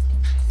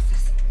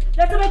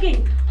 That's what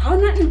again. How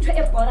not into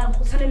a boran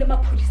who suddenly my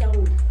police are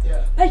on?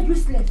 Yeah.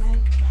 Useless.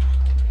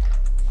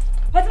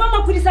 What's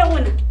my police are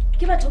on?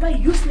 Give it to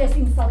useless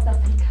in South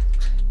Africa.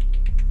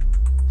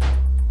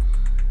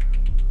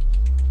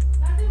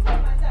 Nothing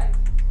from my side.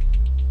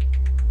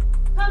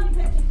 Come,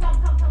 detective,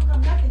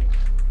 come, nothing.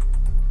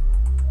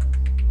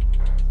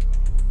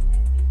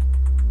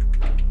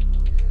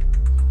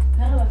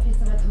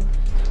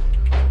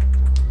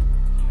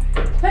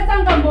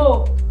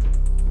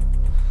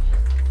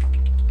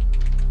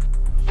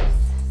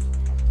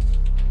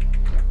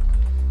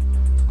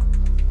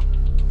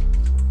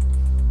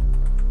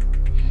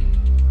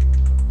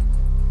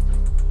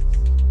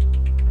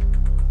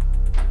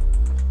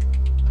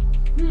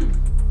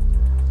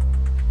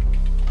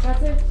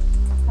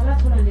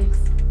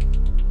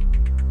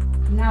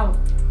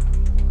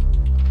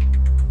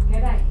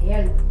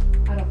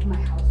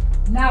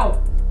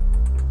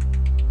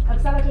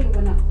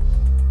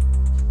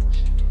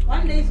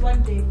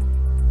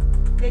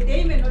 The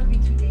day may not be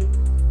today.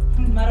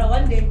 Mara,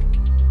 one day,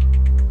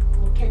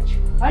 we'll catch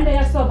you. One day,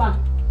 yes, Soba.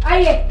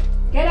 Aye,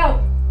 get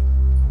out.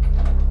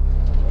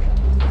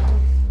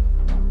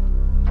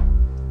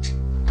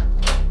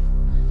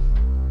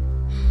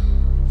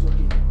 It's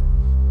okay.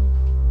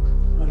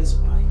 No, let's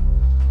buy.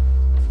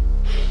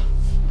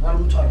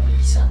 I'm trying to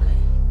be sad.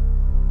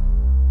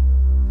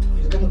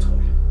 I'm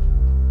trying.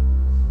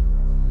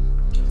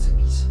 It's a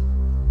piece.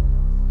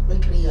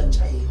 Make me a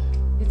child.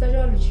 It's a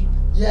geology.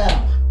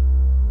 Yeah.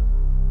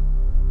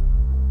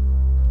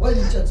 Why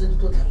did you just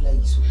do that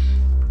like so?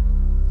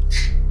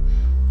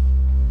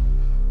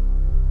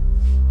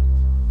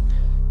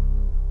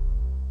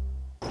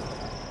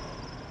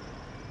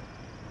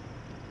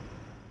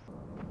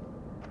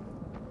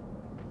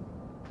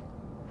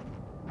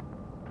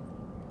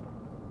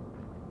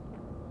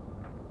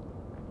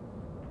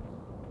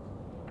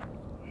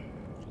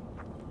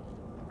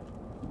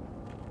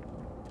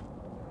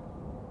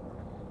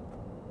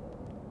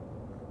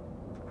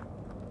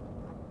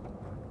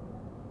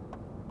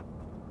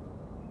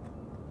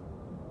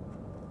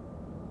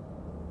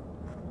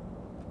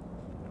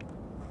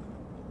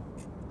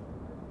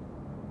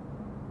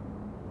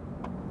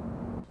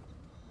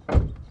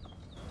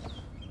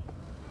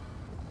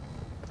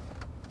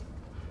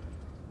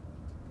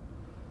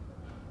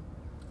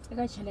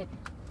 Ka tšhelete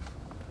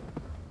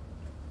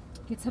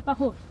ke tshepa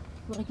gore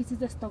o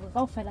rekisitse stoko ka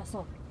o fela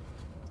sona.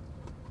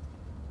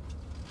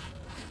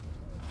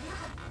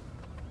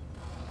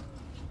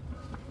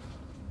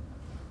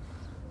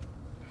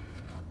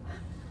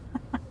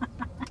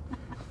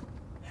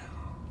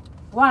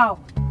 Wow,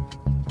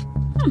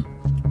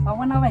 wa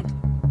bona wena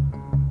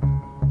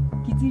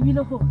ke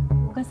tsebile gore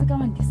o ka se ka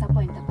wa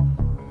disappointa ko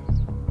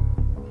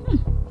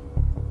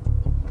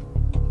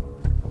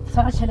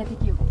tshwara tšhelete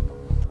ke yo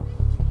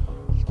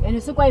ene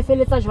se kwa e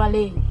feletsa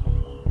jwaleng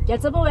ke a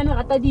tseba wena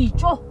rata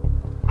dijo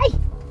ai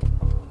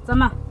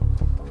tsamaya.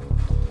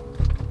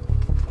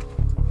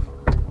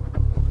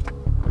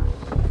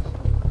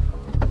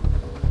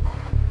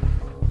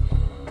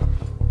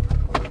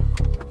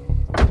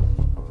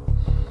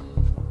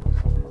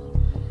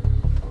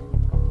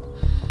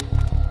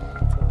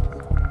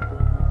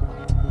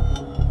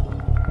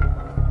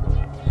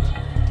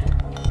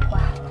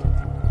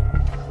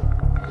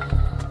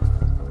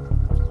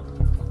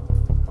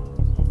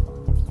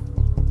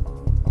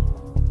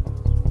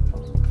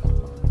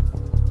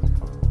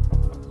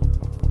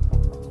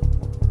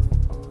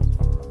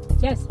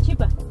 Yes,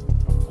 cheaper.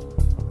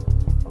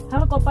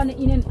 Have a company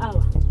in an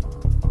hour.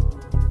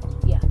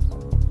 Yeah,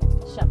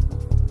 sharp.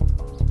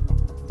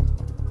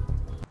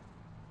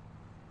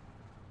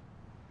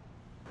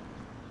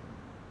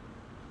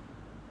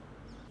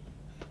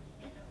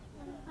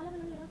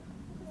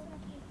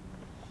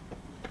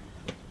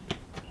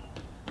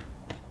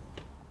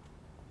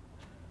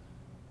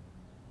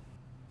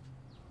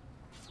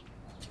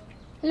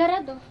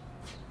 Lerato,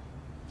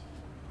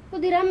 o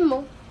dira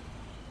mmo.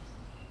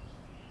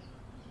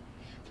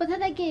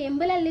 Bothata ke eng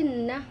bola le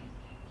nna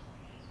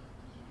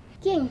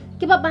ke eng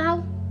ke papa hao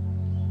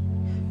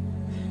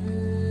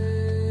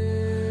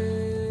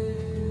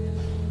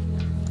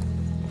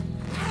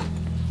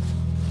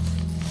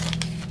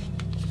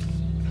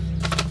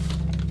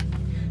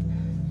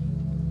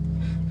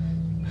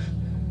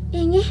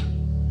eng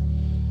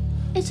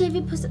HIV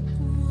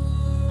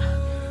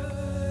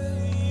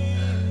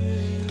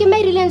ke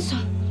Marylenso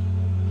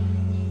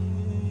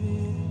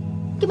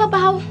ke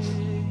papa hao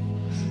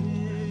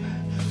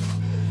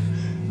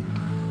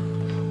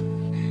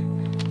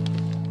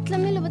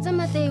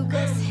Mateo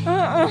kasi.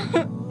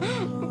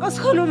 Kasi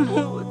ka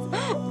lumut.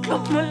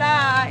 Klop mo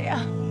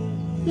laya.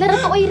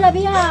 Lerato ko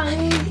irabi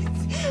yan.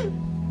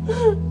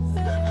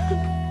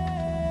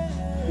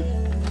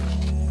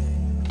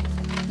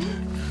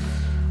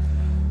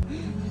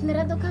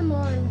 Lerato, come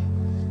on.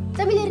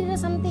 Sabi nirira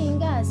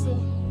something kasi.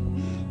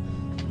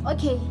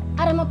 Okay,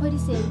 ara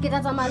mapolisi.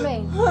 Kita sama lo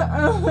eh.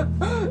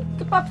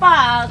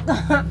 Kipapak.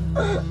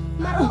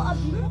 Maro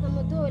abuse na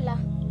modola.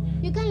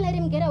 You can't let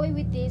him get away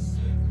with this.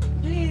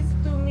 Please,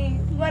 to me,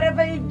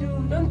 whatever you do,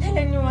 don't tell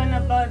anyone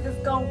about this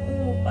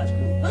Kaukupa.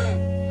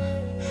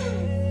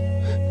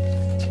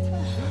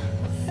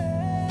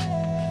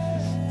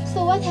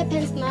 So what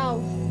happens now?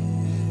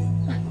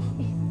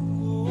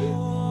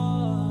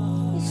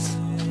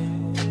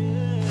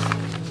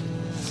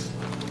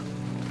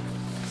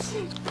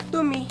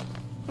 To me,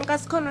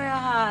 nkasikhono ya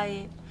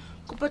hae.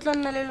 Kupotla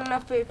nna le lona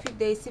for a few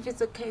days if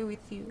it's okay with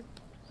you.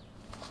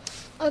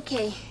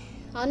 Okay,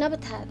 I'll never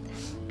that.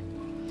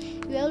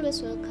 You're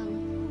always welcome.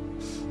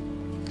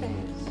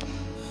 Thanks.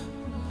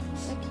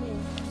 Okay,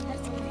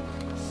 that's all.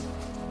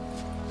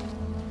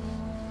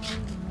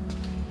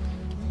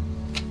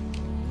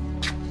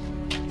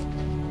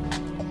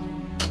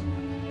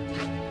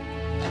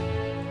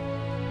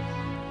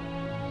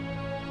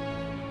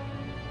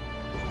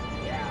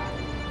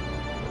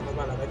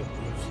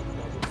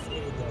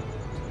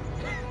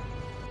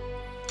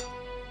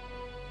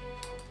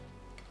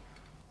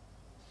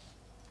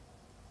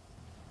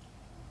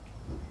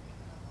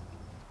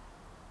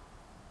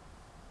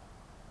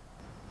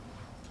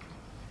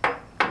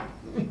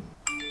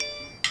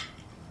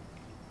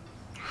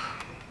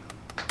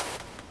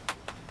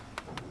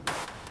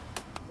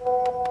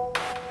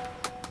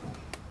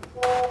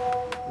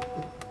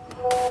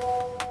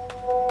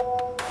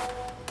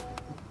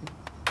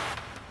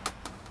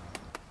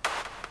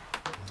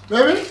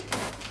 Baby?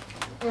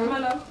 My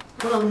love.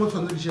 Kala mo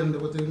tswanda di shende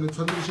bote ne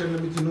tswanda di shende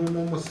miti no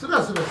mo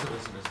serious.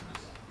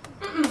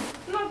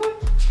 No go.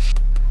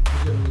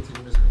 Ke miti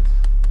ne serious.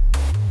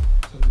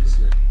 Tswanda di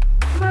serious.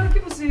 Mara ke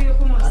bose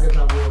go mas. Ake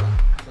tla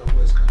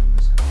boa ska ne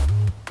serious.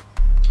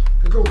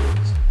 Ke tlo go.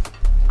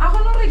 A go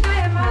no re ka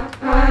ema.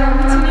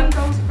 Tsineng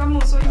ka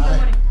moso in the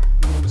morning.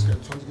 No ska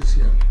tswanda di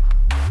serious.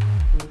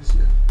 Tswanda di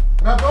serious.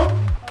 Rato?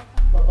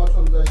 Papa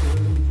tswanda di shende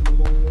miti no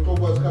mo tlo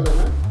boa ska le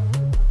ne.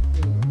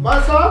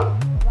 Masa?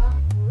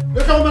 Le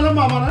ka o mala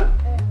mama ne?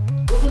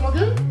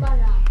 Okay?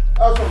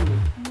 Awesome.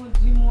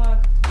 Modimo wa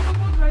ka.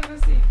 Go driver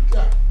safe.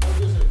 Yeah, I'm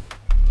just saying.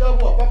 Yeah,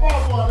 boy, Papa,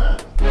 boy, eh?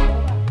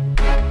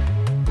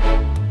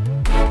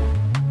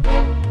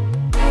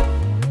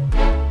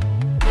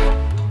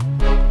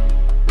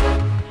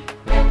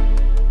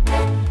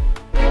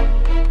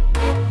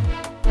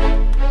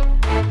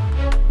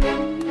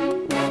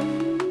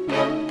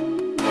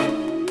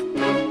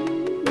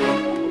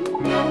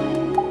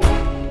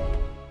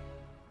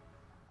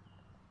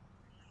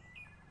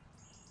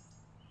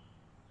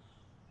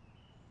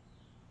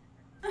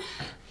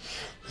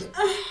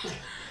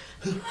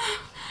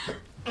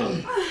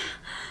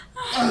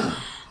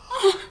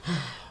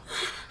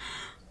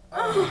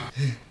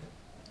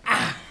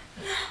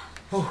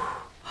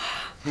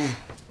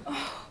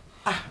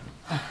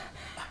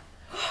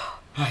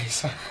 Ai,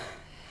 sa.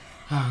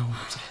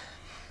 Ups.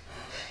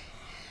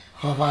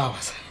 Wow,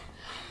 sa.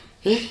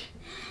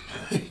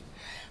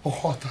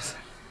 Hot, sa.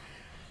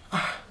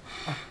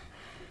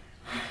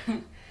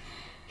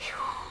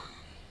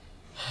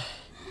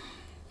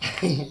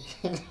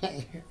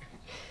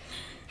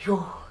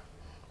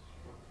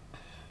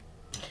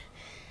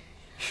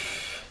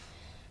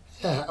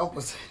 Yeah,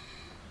 opposite.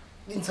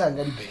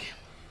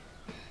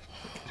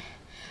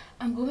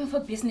 I'm going for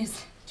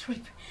business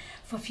trip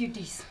for a few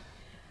days.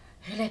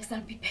 Relax,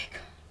 I'll be back.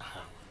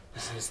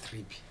 Business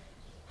trip.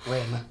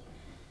 Wena.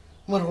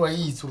 Mara wa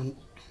itse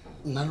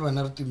nna le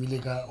wena re tumile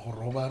ka go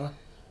robara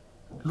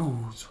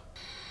lutso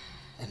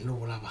and lo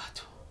bola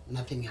batho,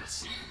 nothing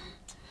else.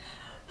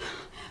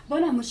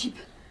 Bona moship.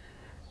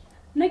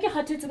 Nna ke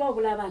kgathetse ba go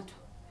bola batho.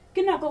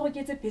 Ke nako go ke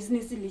etse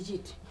business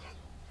legit.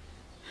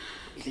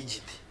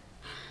 Legit.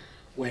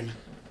 Wena.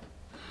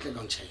 Ke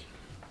don't change.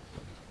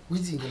 We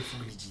think of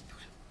legit.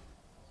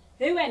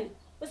 Hey wena,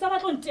 o sa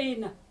batla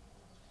ntena.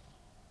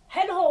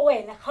 Hello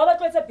wena, ga ba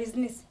tlotsa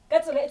business ka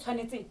tsela e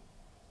tshwanetseng.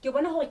 Ke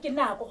bona gore ke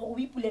nako go o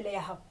ipulele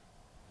ya gago.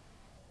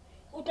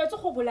 O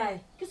tlotse go bolaya,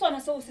 ke sona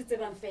se o se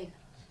tsebang fela.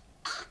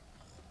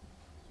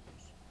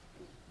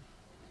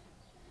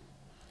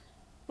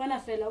 Bona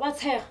fela wa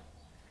tshega.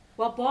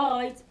 Wa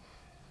bora right.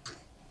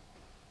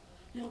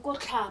 Le go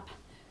tlhapa.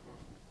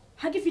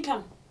 Ha ke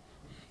fitlang.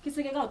 Ke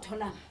se ke ka o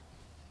tholang.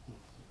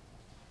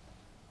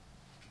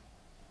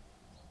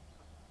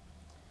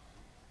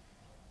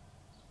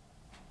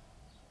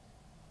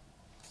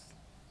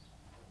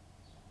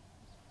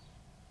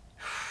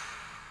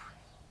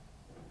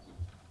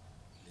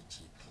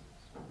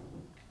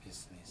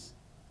 Business.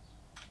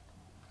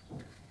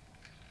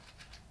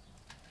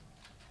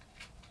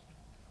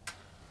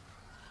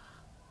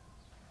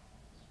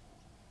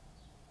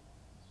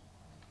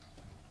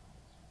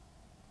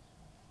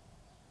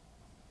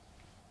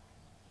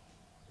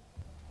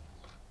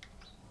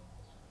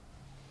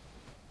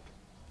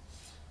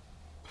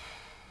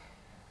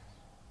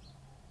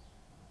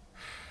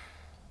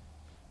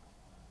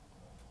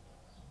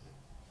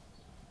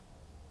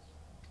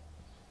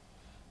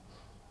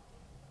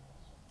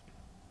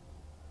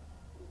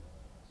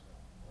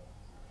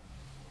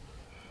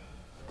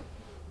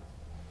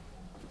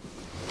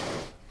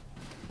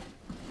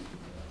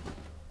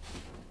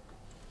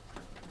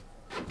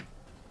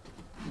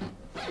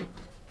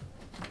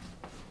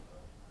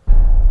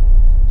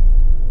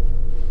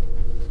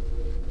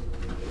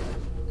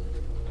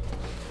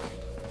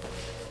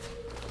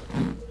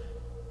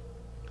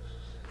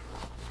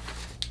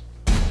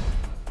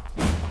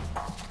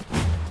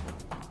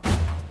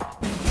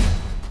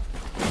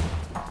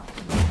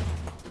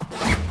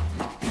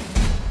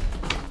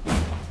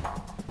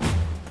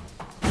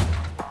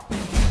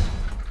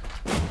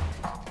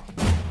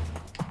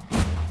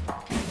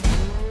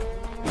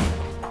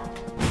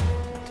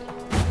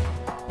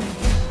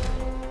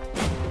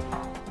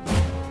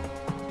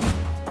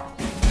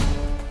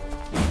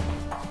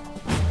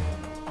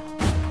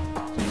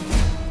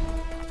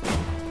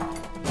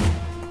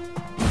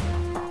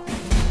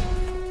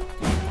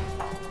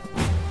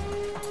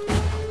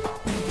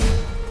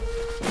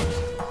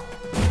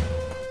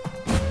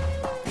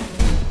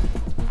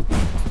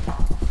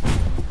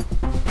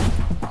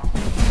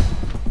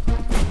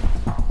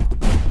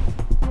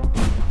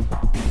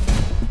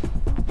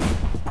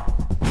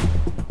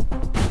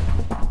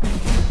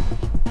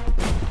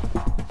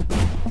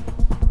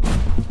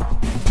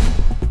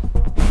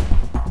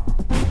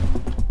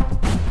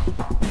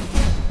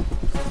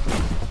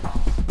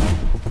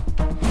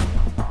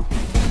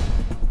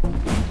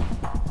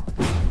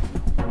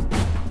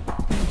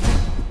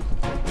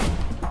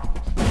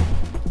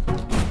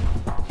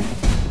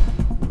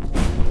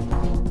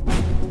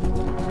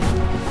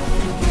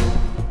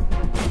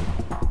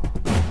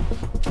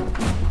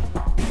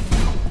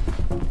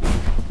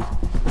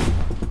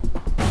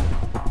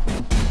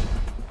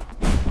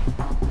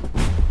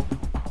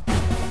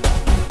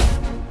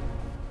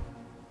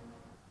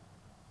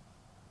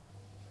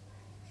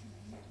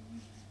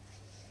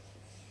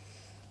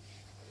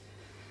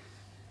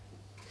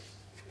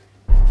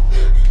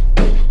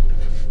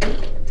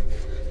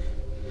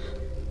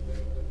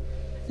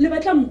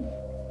 tla mo.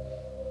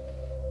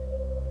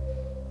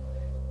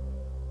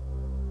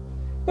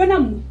 Bona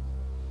mo.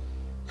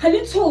 Ga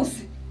le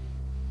tshose.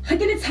 Ga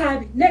ke le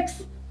tshabe.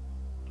 Next.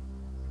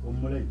 O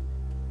mmolai.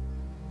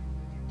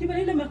 Ke ba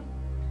ile ma.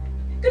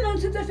 Ke nna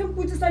ntse fe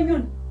mputse sa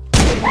yona.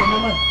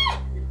 Mama.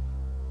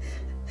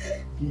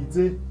 Ke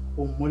itse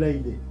o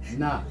mmolaile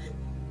na.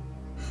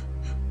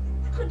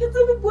 Ga ke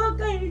tsebe bua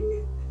ka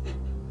eng.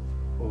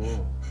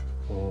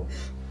 Oh.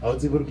 A o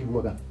tsebe ke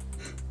bua ka.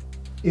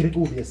 E re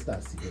go be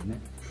stars ne.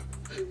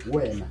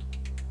 Wena.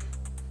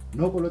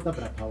 No kolota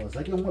bra power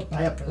za ke ngwe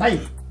baya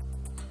blind.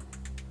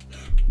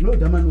 No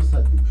damano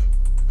sati.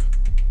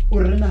 O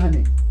re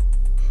nahane.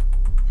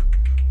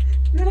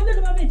 Nna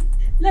le babedi.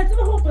 La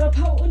tseba go bra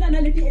power o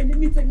nana le di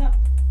enemy tsena.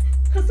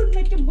 Ga se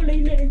nna ke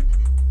mbolaile.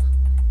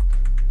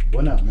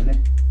 Bona mene.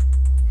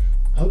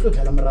 Ha o tlo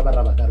thela moraba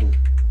ka rona.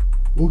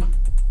 Ho.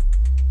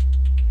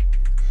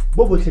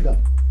 Bo botle ka.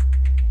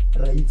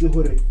 Ra itse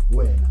hore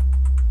wena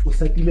o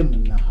satile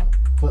monna ha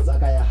for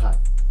tsaka ya ha.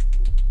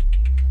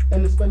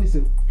 And Spanish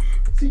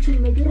se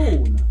tshwene ke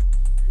rona.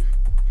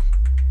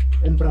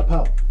 En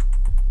brapao.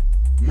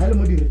 Nale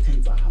mo di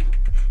reteng tsa ha.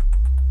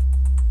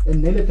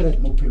 En nele threat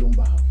mo phelong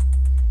ba ha.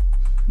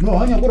 No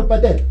hanya go re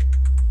patela.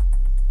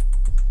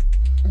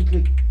 En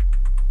click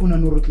una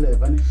no re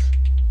clever ne.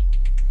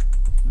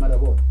 Mara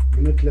bo,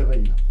 you not clever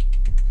enough.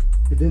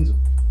 Edenzo.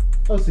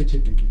 Au se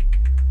chepedi.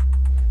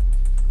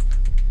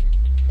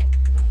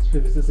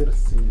 Spese se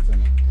resitsa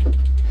na.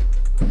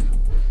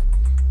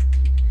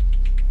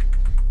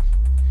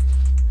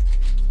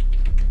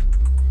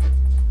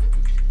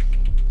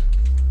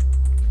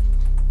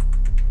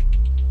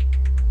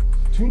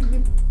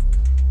 Twinkly.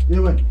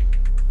 Ewan.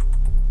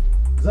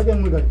 Zake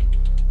mwigari.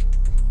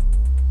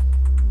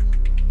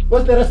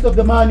 What's the rest of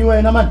the money you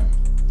are man?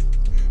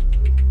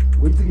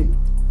 Wait again.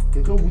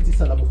 Ke tlo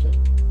butsisa la bofela.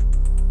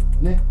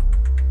 Ne?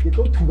 Ke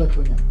tlo thuba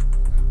tlonya.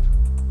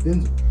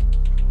 Denzo.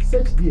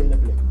 Search the hele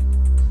black.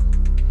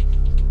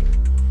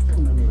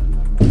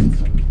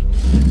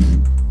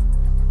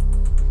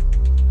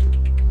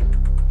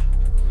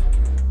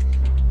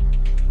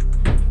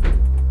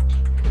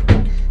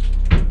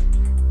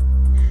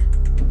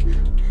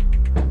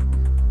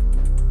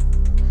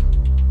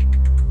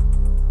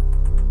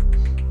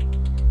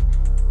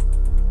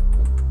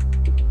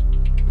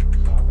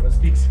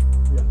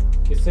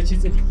 Such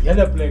is a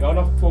yellow plague out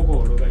of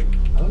Fogo.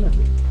 I don't know.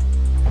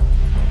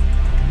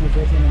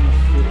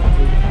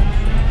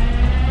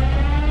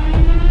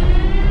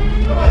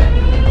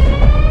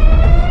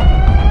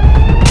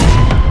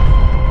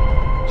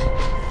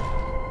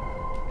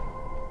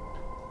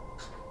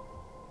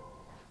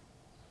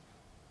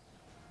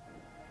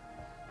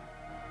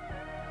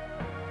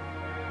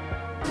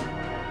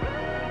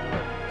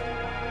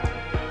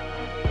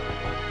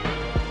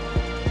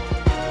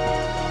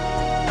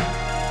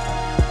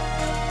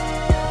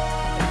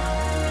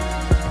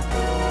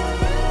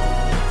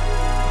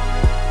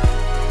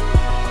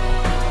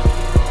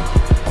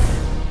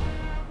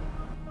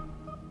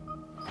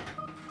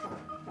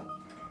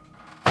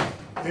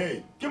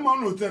 Hey, ke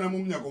mang o tsena mo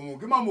mnyako mo?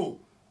 Ke mamo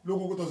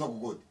loko go tosa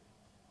kokoti.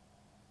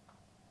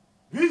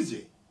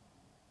 Busy.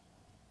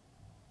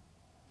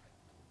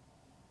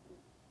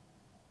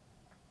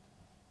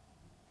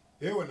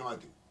 Hey wena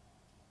mati.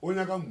 O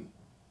nyaka mo.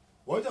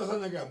 Wa tsa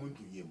sana ka mo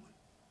ntlo ye mo.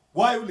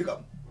 Why o le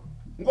ka mo?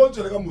 Ngo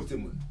tsele ka mo tse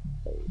mo.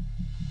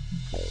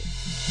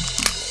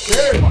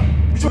 Hey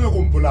man, bitso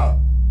go mpola.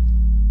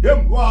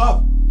 Hem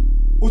wa.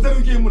 O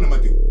tsele ke mo na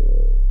mati.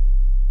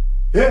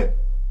 Hey,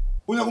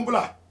 o nyaka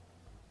mpola.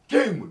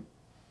 Game.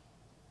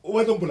 O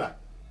wa tombola.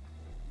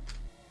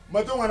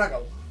 Matonga na ka.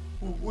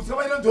 O se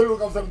ba ile ntho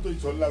ka sa ntho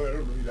itsolla wena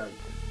lo ile.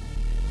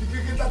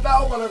 Ke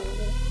tata o bala.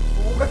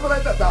 O ka tla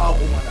tata o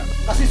mana.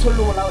 Nga se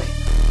tsollo la we.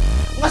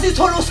 Nga se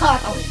tsollo sa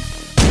ta we.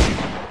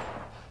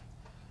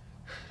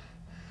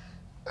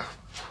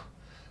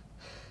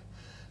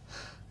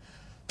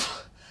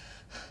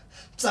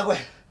 Tsagwe.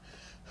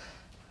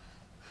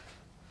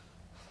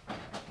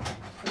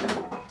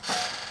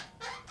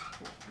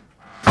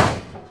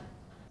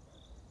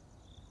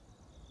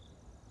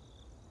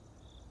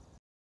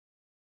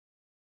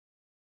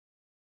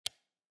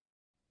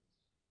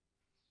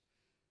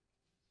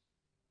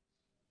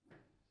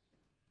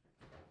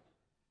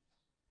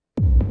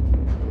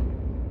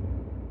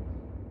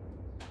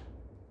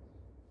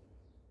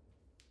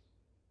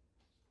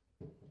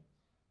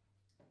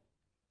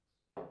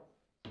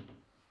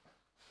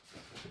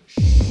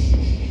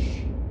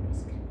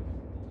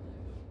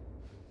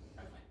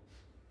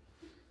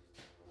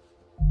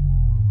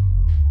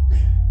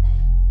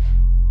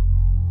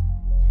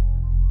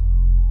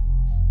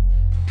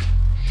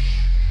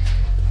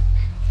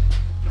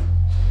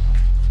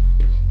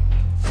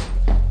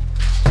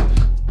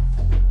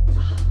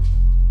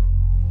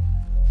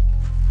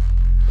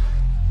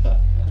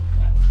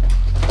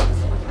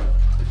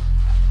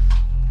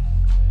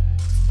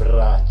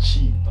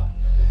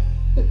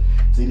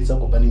 Sa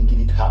kopaneng ke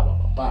dithaba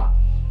papa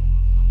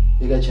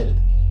e ka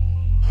tšhelete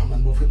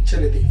man bo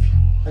tšhelete efe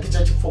a ke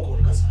tša tšefoko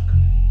ka saka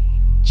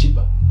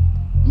chipa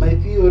my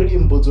theory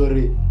impotso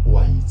re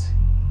wa itse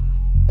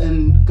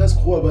And ka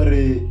sekgowa ba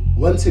re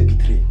once a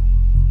betray,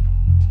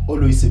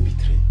 always a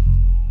betray.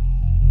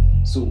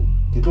 So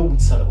ke tlo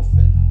botsisa la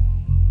bofela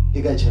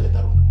e ka tšhelete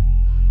ya rona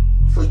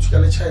for itse ka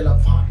le tšhaela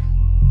fara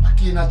a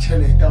ke ena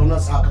tšhelete a ona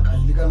saka ka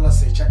ile ka la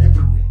searcha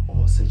everywhere.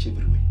 Oh, search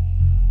everywhere.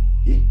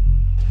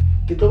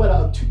 Ke tlo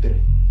bala up to 3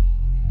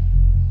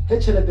 he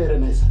tšhelete re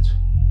na e satswe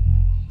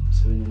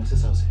sebenyana se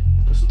sao se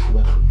tlo se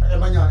thuba tlho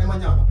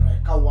emanyana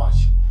braya ka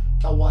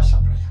washa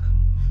braya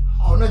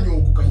a ona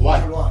nyoko ka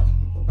yelwana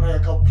braya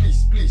ka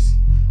please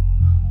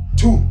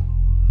 2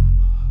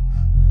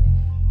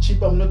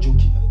 cheap. I'm not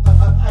joking.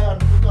 I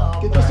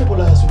Ke tlo se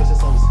bola ya selo se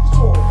sao se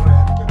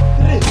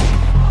 3